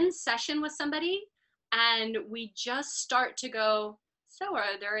we're in session with somebody and we just start to go, so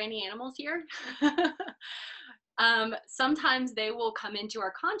are there any animals here? Sometimes they will come into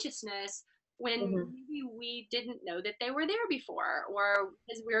our consciousness when Mm-hmm. maybe we didn't know that they were there before, or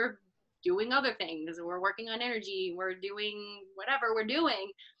because we're doing other things, we're working on energy, we're doing whatever we're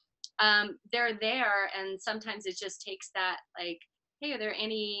doing. They're there, and sometimes it just takes that, like, hey, are there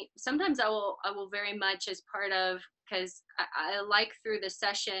any, sometimes I will very much, as part of, because I like through the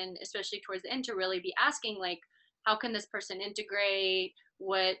session, especially towards the end, to really be asking, like, how can this person integrate,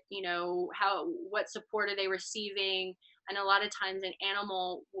 what, what support are they receiving? And a lot of times an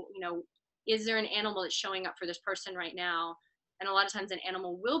animal, is there an animal that's showing up for this person right now? And a lot of times an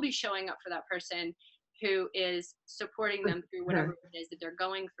animal will be showing up for that person who is supporting them through whatever it is that they're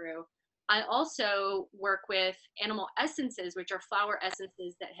going through. I also work with animal essences, which are flower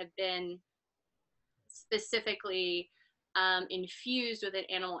essences that have been specifically infused with an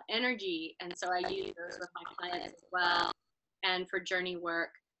animal energy. And so I use those with my clients as well, and for journey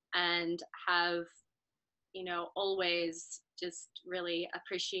work, and have, always just really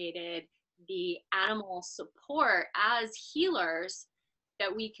appreciated the animal support as healers,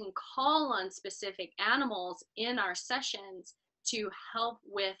 that we can call on specific animals in our sessions to help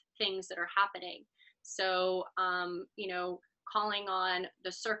with things that are happening. So, calling on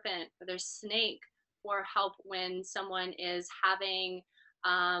the serpent or the snake for help when someone is having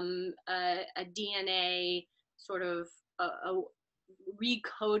a DNA sort of a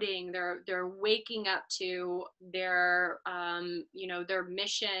recoding, they're waking up to their their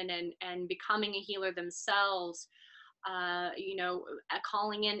mission, and becoming a healer themselves.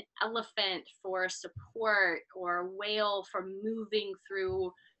 Calling in elephant for support, or whale for moving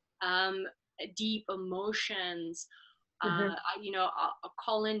through deep emotions. Mm-hmm. I'll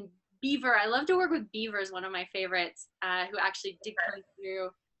call in beaver. I love to work with beavers, one of my favorites, who actually did come through.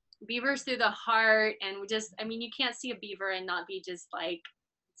 Beavers through the heart, and just, I mean, you can't see a beaver and not be just like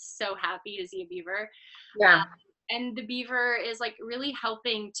so happy to see a beaver. Yeah. And the beaver is like really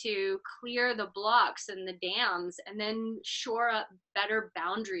helping to clear the blocks and the dams, and then shore up better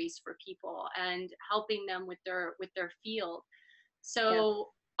boundaries for people, and helping them with their field.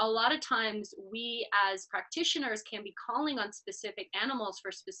 So a lot of times we as practitioners can be calling on specific animals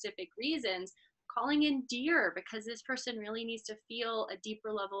for specific reasons, calling in deer because this person really needs to feel a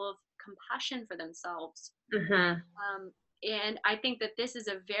deeper level of compassion for themselves. Mm-hmm. And I think that this is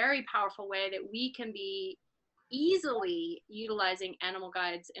a very powerful way that we can be easily utilizing animal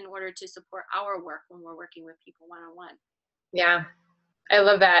guides in order to support our work when we're working with people one-on-one. Yeah. I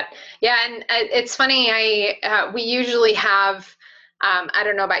love that. Yeah, and it's funny. We usually have. I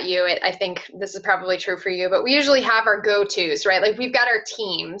don't know about you. I think this is probably true for you, but we usually have our go-tos, right? Like we've got our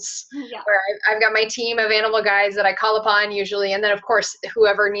teams, Yeah. where I've got my team of animal guides that I call upon usually, and then of course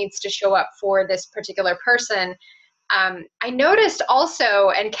whoever needs to show up for this particular person. I noticed also,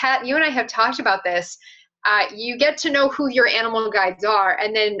 and Kat, you and I have talked about this. You get to know who your animal guides are,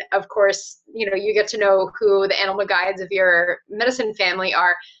 and then of course, you get to know who the animal guides of your medicine family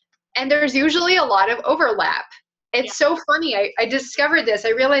are, and there's usually a lot of overlap. Yeah. It's so funny. I discovered this. I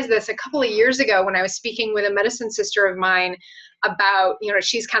realized this a couple of years ago when I was speaking with a medicine sister of mine about,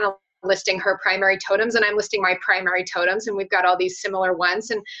 she's kind of listing her primary totems, and I'm listing my primary totems, and we've got all these similar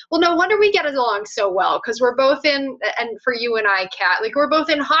ones. And well, no wonder we get along so well, because we're both in, and for you and I, Kat, like we're both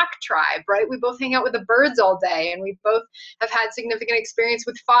in hawk tribe, right? We both hang out with the birds all day, and we both have had significant experience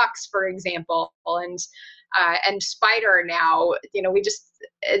with fox, for example, and spider now. We just,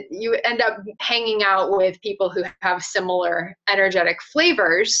 you end up hanging out with people who have similar energetic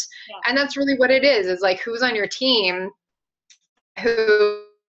flavors. Yeah. And that's really what it is like who's on your team. I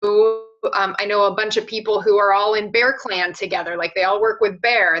know a bunch of people who are all in Bear Clan together. Like they all work with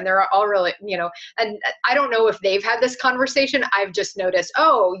Bear, and they're all really, and I don't know if they've had this conversation. I've just noticed,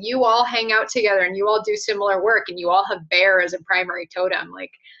 oh, you all hang out together and you all do similar work and you all have Bear as a primary totem.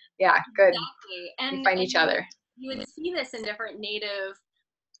 Like, yeah, good. Exactly. You And find each other. you would see this in different native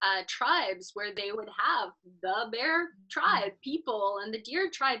tribes, where they would have the bear tribe people and the deer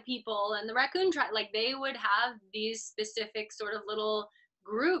tribe people and the raccoon tribe. Like they would have these specific sort of little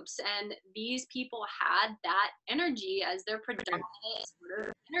groups, and these people had that energy as their predominant sort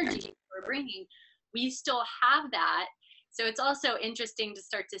of energy we're bringing. We still have that. So it's also interesting to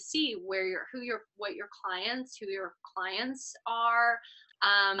start to see what your clients are.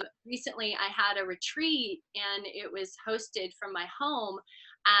 Recently I had a retreat, and it was hosted from my home,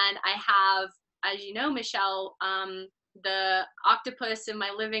 and I have, as you know, Michelle, the octopus in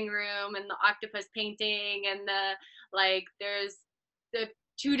my living room, and the octopus painting, and there's the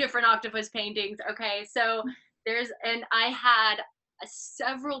two different octopus paintings. Okay, so and I had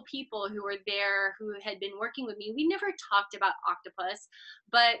several people who were there who had been working with me. We never talked about octopus,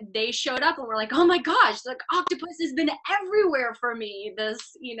 but they showed up and were like, oh my gosh, like octopus has been everywhere for me this,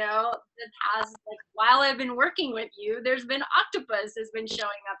 the past, like, while I've been working with you, there's been octopus has been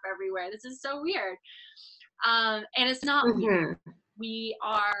showing up everywhere. This is so weird. And it's not weird. We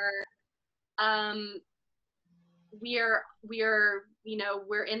are,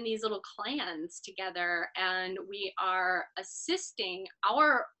 we're in these little clans together, and we are assisting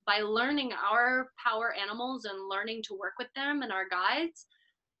by learning our power animals and learning to work with them and our guides.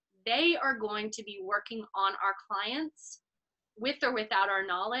 They are going to be working on our clients with or without our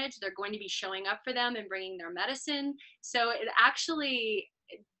knowledge. They're going to be showing up for them and bringing their medicine. So it actually,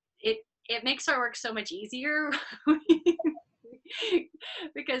 it makes our work so much easier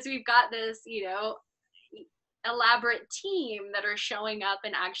because we've got this, elaborate team that are showing up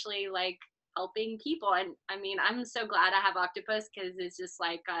and actually like helping people. And I mean, I'm so glad I have octopus because it's just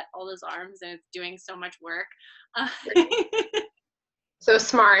like got all those arms and it's doing so much work. So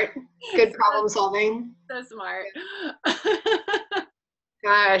smart. Good problem solving. So smart.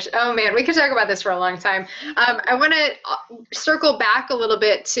 Gosh, oh man, we could talk about this for a long time. I want to circle back a little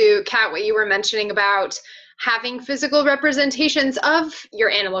bit to Kat, what you were mentioning about having physical representations of your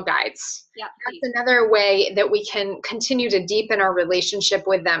animal guides. Yeah, that's another way that we can continue to deepen our relationship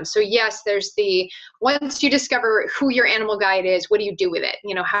with them. So yes, there's once you discover who your animal guide is, what do you do with it?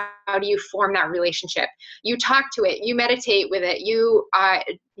 How do you form that relationship? You talk to it, you meditate with it, you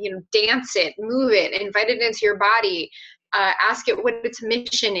dance it, move it, invite it into your body, ask it what its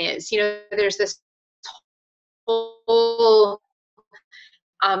mission is. There's this whole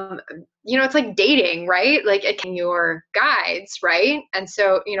it's like dating, right? Like it can your guides, right? And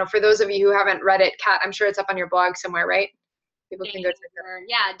so, for those of you who haven't read it, Kat, I'm sure it's up on your blog somewhere, right? People can go check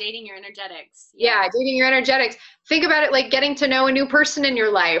it. Dating your energetics. Yeah, dating your energetics. Think about it like getting to know a new person in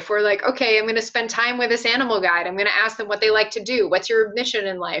your life. Or like, okay, I'm going to spend time with this animal guide. I'm going to ask them what they like to do. What's your mission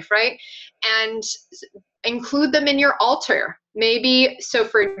in life, right? And include them in your altar. Maybe, so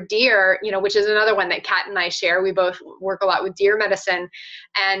for deer, which is another one that Kat and I share, we both work a lot with deer medicine,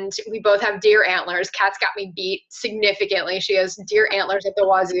 and we both have deer antlers. Kat's got me beat significantly. She has deer antlers at the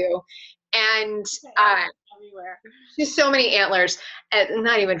wazoo. And everywhere. Just so many antlers.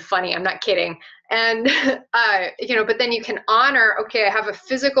 Not even funny. I'm not kidding. And, but then you can honor, okay, I have a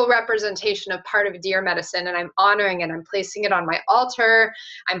physical representation of part of deer medicine, and I'm honoring it. I'm placing it on my altar.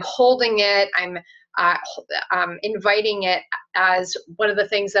 I'm holding it. I'm inviting it. As one of the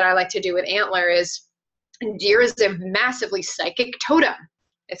things that I like to do with antler is, deer is a massively psychic totem.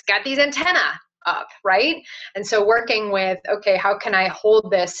 It's got these antennae up, right? And so working with, okay, how can I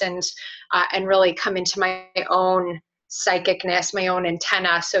hold this and really come into my own psychicness, my own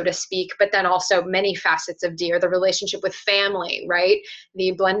antenna, so to speak, but then also many facets of deer, the relationship with family, right?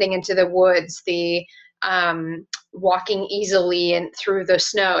 The blending into the woods, the walking easily and through the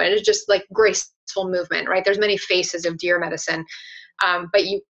snow, and it's just like graceful movement, right? There's many faces of deer medicine, but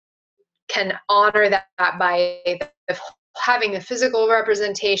you can honor that by having a physical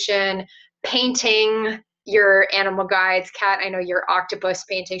representation, painting your animal guides. Kat, I know your octopus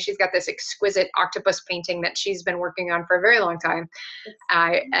painting. She's got this exquisite octopus painting that she's been working on for a very long time.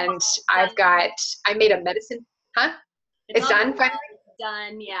 And I made a medicine, huh? It's done finally?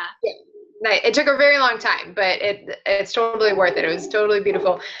 Done, yeah. It took a very long time, but it's totally worth it. It was totally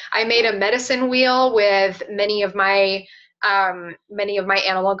beautiful. I made a medicine wheel with many of my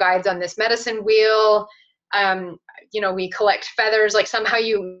animal guides on this medicine wheel. We collect feathers. Like somehow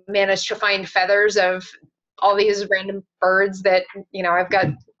you manage to find feathers of all these random birds that, I've got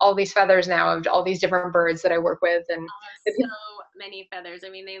all these feathers now of all these different birds that I work with. And so many feathers.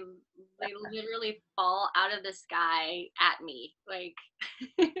 I mean, they literally fall out of the sky at me. Like,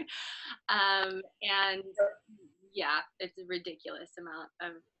 and yeah, it's a ridiculous amount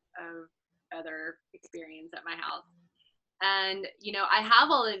of feather experience at my house. And, I have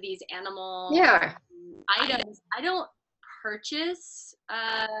all of these animal items. I don't purchase,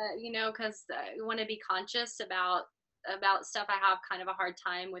 because I want to be conscious about stuff. I have kind of a hard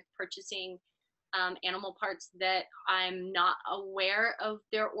time with purchasing animal parts that I'm not aware of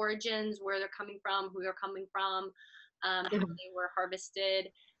their origins, where they're coming from, who they're coming from, how they were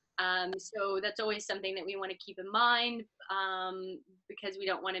harvested. So that's always something that we want to keep in mind, because we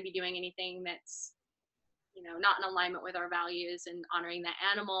don't want to be doing anything that's not in alignment with our values and honoring that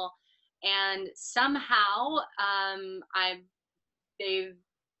animal. And somehow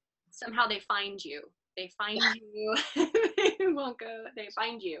they find you. They find you. They won't go. They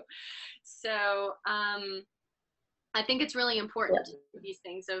find you. So I think it's really important to do these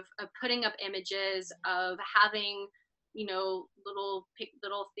things of putting up images, of having you know, pick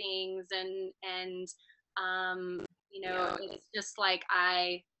little things, and you know, it's just like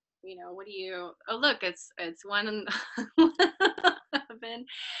you know, what do you, oh look, it's one in the oven,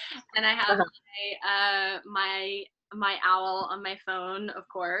 and I have my owl on my phone, of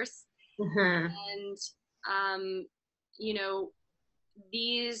course. Mhm. And you know,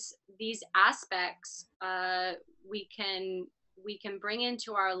 these aspects we can bring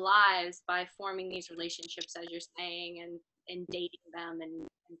into our lives by forming these relationships, as you're saying, and dating them, and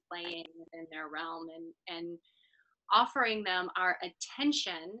playing within their realm, and offering them our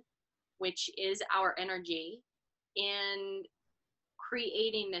attention, which is our energy, and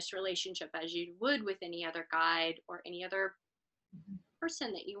creating this relationship as you would with any other guide or any other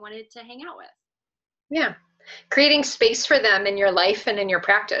person that you wanted to hang out with. Yeah. Creating space for them in your life and in your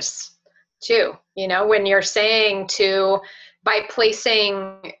practice too. You know, when you're saying to, by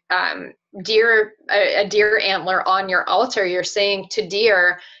placing a deer antler on your altar, you're saying to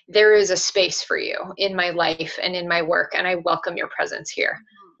deer, there is a space for you in my life and in my work, and I welcome your presence here.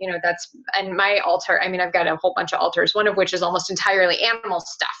 You know, that's, and my altar, I mean, I've got a whole bunch of altars, one of which is almost entirely animal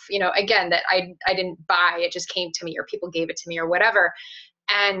stuff, you know, again, that I didn't buy, it just came to me, or people gave it to me, or whatever.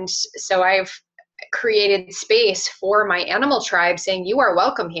 And so I've created space for my animal tribe, saying, you are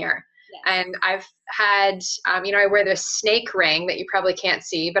welcome here. Yes. And I've had, you know, I wear this snake ring that you probably can't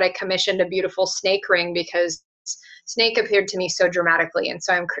see, but I commissioned a beautiful snake ring because snake appeared to me so dramatically. And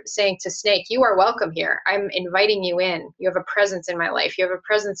so I'm saying to snake, you are welcome here. I'm inviting you in. You have a presence in my life. You have a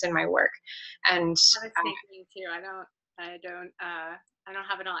presence in my work. And I have a snake ring too. I don't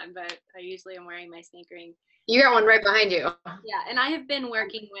have it on, but I usually am wearing my snake ring. You got one right behind you. Yeah, and I have been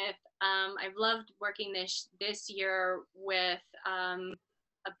working with, I've loved working this year with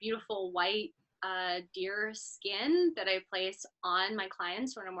a beautiful white deer skin that I place on my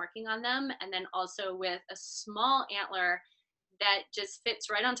clients when I'm working on them, and then also with a small antler that just fits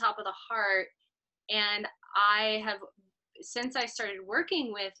right on top of the heart. And I have, since I started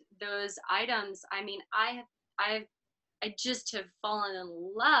working with those items, I mean, I just have fallen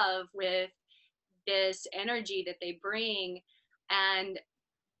in love with this energy that they bring, and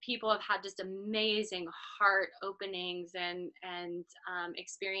people have had just amazing heart openings and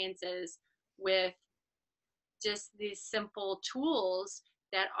experiences with just these simple tools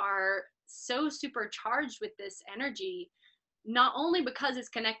that are so supercharged with this energy, not only because it's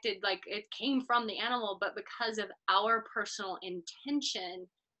connected, like it came from the animal, but because of our personal intention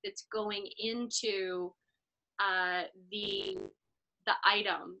that's going into uh, the the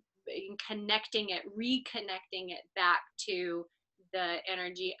item, connecting it, reconnecting it back to the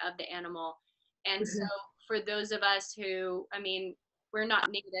energy of the animal. And so for those of us who, I mean, we're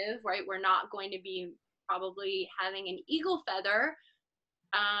not native, right? We're not going to be probably having an eagle feather.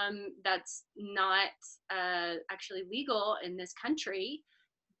 That's not actually legal in this country.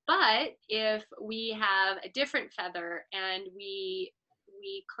 But if we have a different feather and we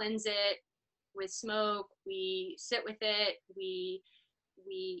cleanse it with smoke, we sit with it, we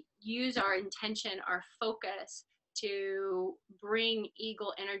use our intention, our focus to bring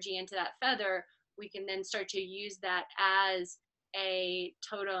eagle energy into that feather, we can then start to use that as a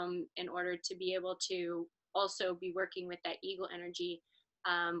totem in order to be able to also be working with that eagle energy,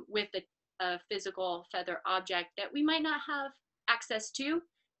 with a physical feather object that we might not have access to.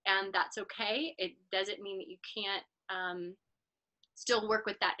 And that's okay. It doesn't mean that you can't still work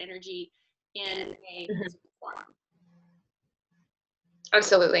with that energy in a physical form.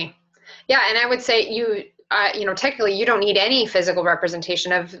 Absolutely. Yeah, and I would say you know, technically you don't need any physical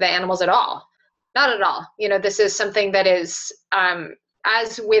representation of the animals at all. Not at all. You know, this is something that is,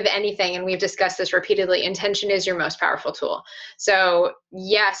 as with anything, and we've discussed this repeatedly, intention is your most powerful tool. So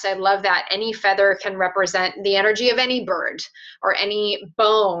yes, I love that. Any feather can represent the energy of any bird, or any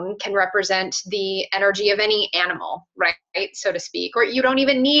bone can represent the energy of any animal, right? So to speak. Or you don't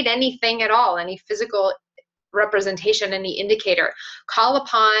even need anything at all, any physical representation, any indicator. Call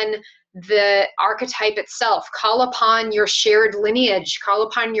upon the archetype itself, call upon your shared lineage, call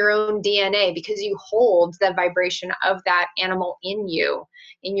upon your own DNA, because you hold the vibration of that animal in you,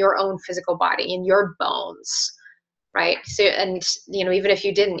 in your own physical body, in your bones, right? So, and you know, even if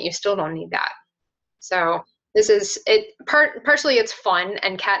you didn't, you still don't need that. So this is it. Partially it's fun,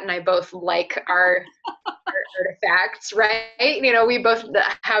 and Kat and I both like our artifacts, right? You know, we both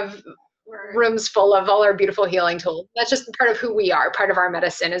have rooms full of all our beautiful healing tools. That's just part of who we are. Part of our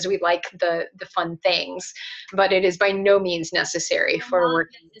medicine is we like the fun things, but it is by no means necessary for work.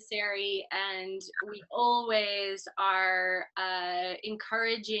 Necessary, and we always are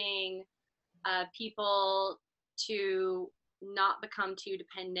encouraging people to not become too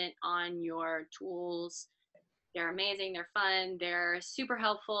dependent on your tools, They're amazing, they're fun, they're super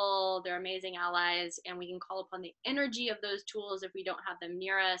helpful, they're amazing allies, and we can call upon the energy of those tools if we don't have them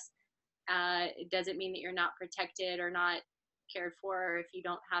near us. It doesn't mean that you're not protected or not cared for if you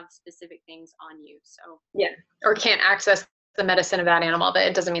don't have specific things on you. So yeah, or can't access the medicine of that animal, but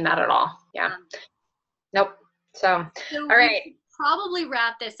it doesn't mean that at all. Yeah. Nope. So, so all right. Probably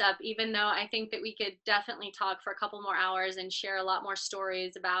wrap this up, even though I think that we could definitely talk for a couple more hours and share a lot more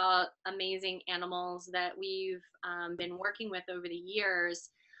stories about amazing animals that we've been working with over the years.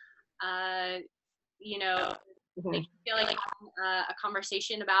 You know, Mm-hmm. if you feel like having a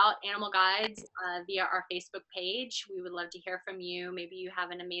conversation about animal guides via our Facebook page, we would love to hear from you. Maybe you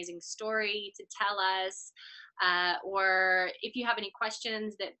have an amazing story to tell us, or if you have any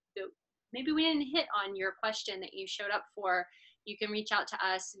questions that maybe we didn't hit on your question that you showed up for, you can reach out to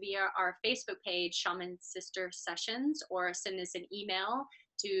us via our Facebook page, Shaman Sister Sessions, or send us an email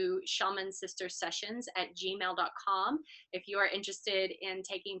to shamansistersessions@gmail.com if you are interested in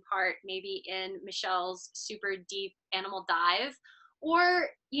taking part maybe in Michelle's super deep animal dive.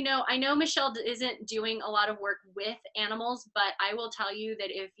 Or, I know Michelle isn't doing a lot of work with animals, but I will tell you that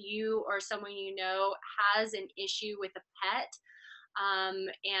if you or someone you know has an issue with a pet,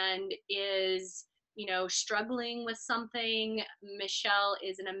 and is struggling with something, Michelle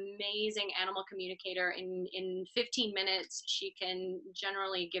is an amazing animal communicator. In 15 minutes, she can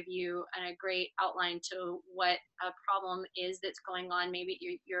generally give you a great outline to what a problem is that's going on. Maybe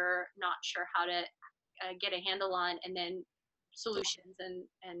you're not sure how to get a handle on, and then solutions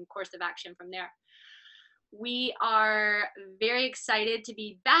and course of action from there. We are very excited to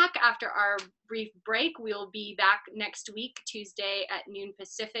be back after our brief break. We'll be back next week, Tuesday at noon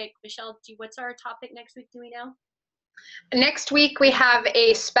Pacific. Michelle, what's our topic next week? Do we know? Next week, we have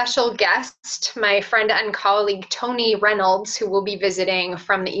a special guest, my friend and colleague, Tony Reynolds, who will be visiting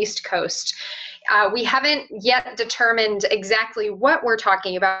from the East Coast. We haven't yet determined exactly what we're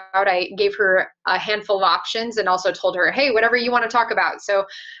talking about. I gave her a handful of options and also told her, hey, whatever you want to talk about. So,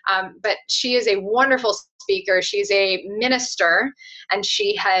 but she is a wonderful speaker. She's a minister, and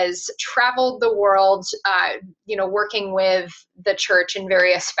she has traveled the world, working with the church in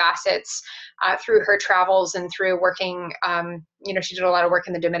various facets through her travels and through working. She did a lot of work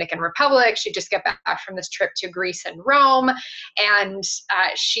in the Dominican Republic. She just got back from this trip to Greece and Rome, and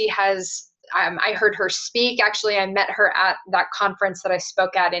she has. I heard her speak. Actually, I met her at that conference that I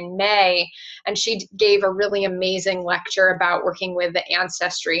spoke at in May, and she gave a really amazing lecture about working with the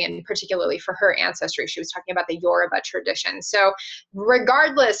ancestry, and particularly for her ancestry, she was talking about the Yoruba tradition. So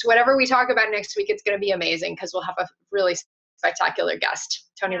regardless, whatever we talk about next week, it's going to be amazing because we'll have a really spectacular guest,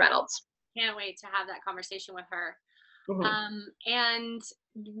 Tony Reynolds. Can't wait to have that conversation with her. Mm-hmm. And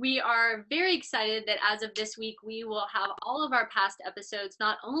we are very excited that as of this week, we will have all of our past episodes,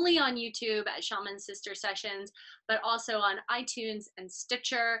 not only on YouTube at Shaman Sister Sessions, but also on iTunes and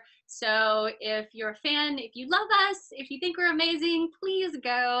Stitcher. So if you're a fan, if you love us, if you think we're amazing, please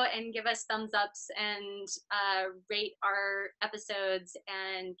go and give us thumbs ups and rate our episodes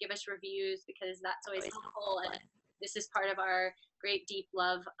and give us reviews, because that's always helpful. And this is part of our great deep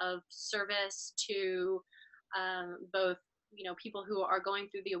love of service to both people who are going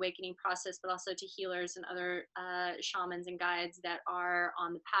through the awakening process, but also to healers and other shamans and guides that are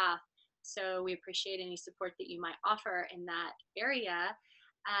on the path. So we appreciate any support that you might offer in that area.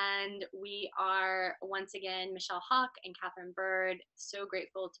 And we are, once again, Michelle Hawk and Catherine Bird, so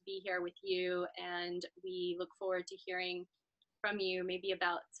grateful to be here with you, and we look forward to hearing from you maybe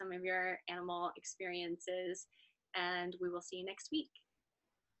about some of your animal experiences, and we will see you next week.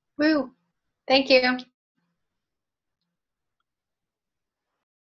 Woo! Thank you.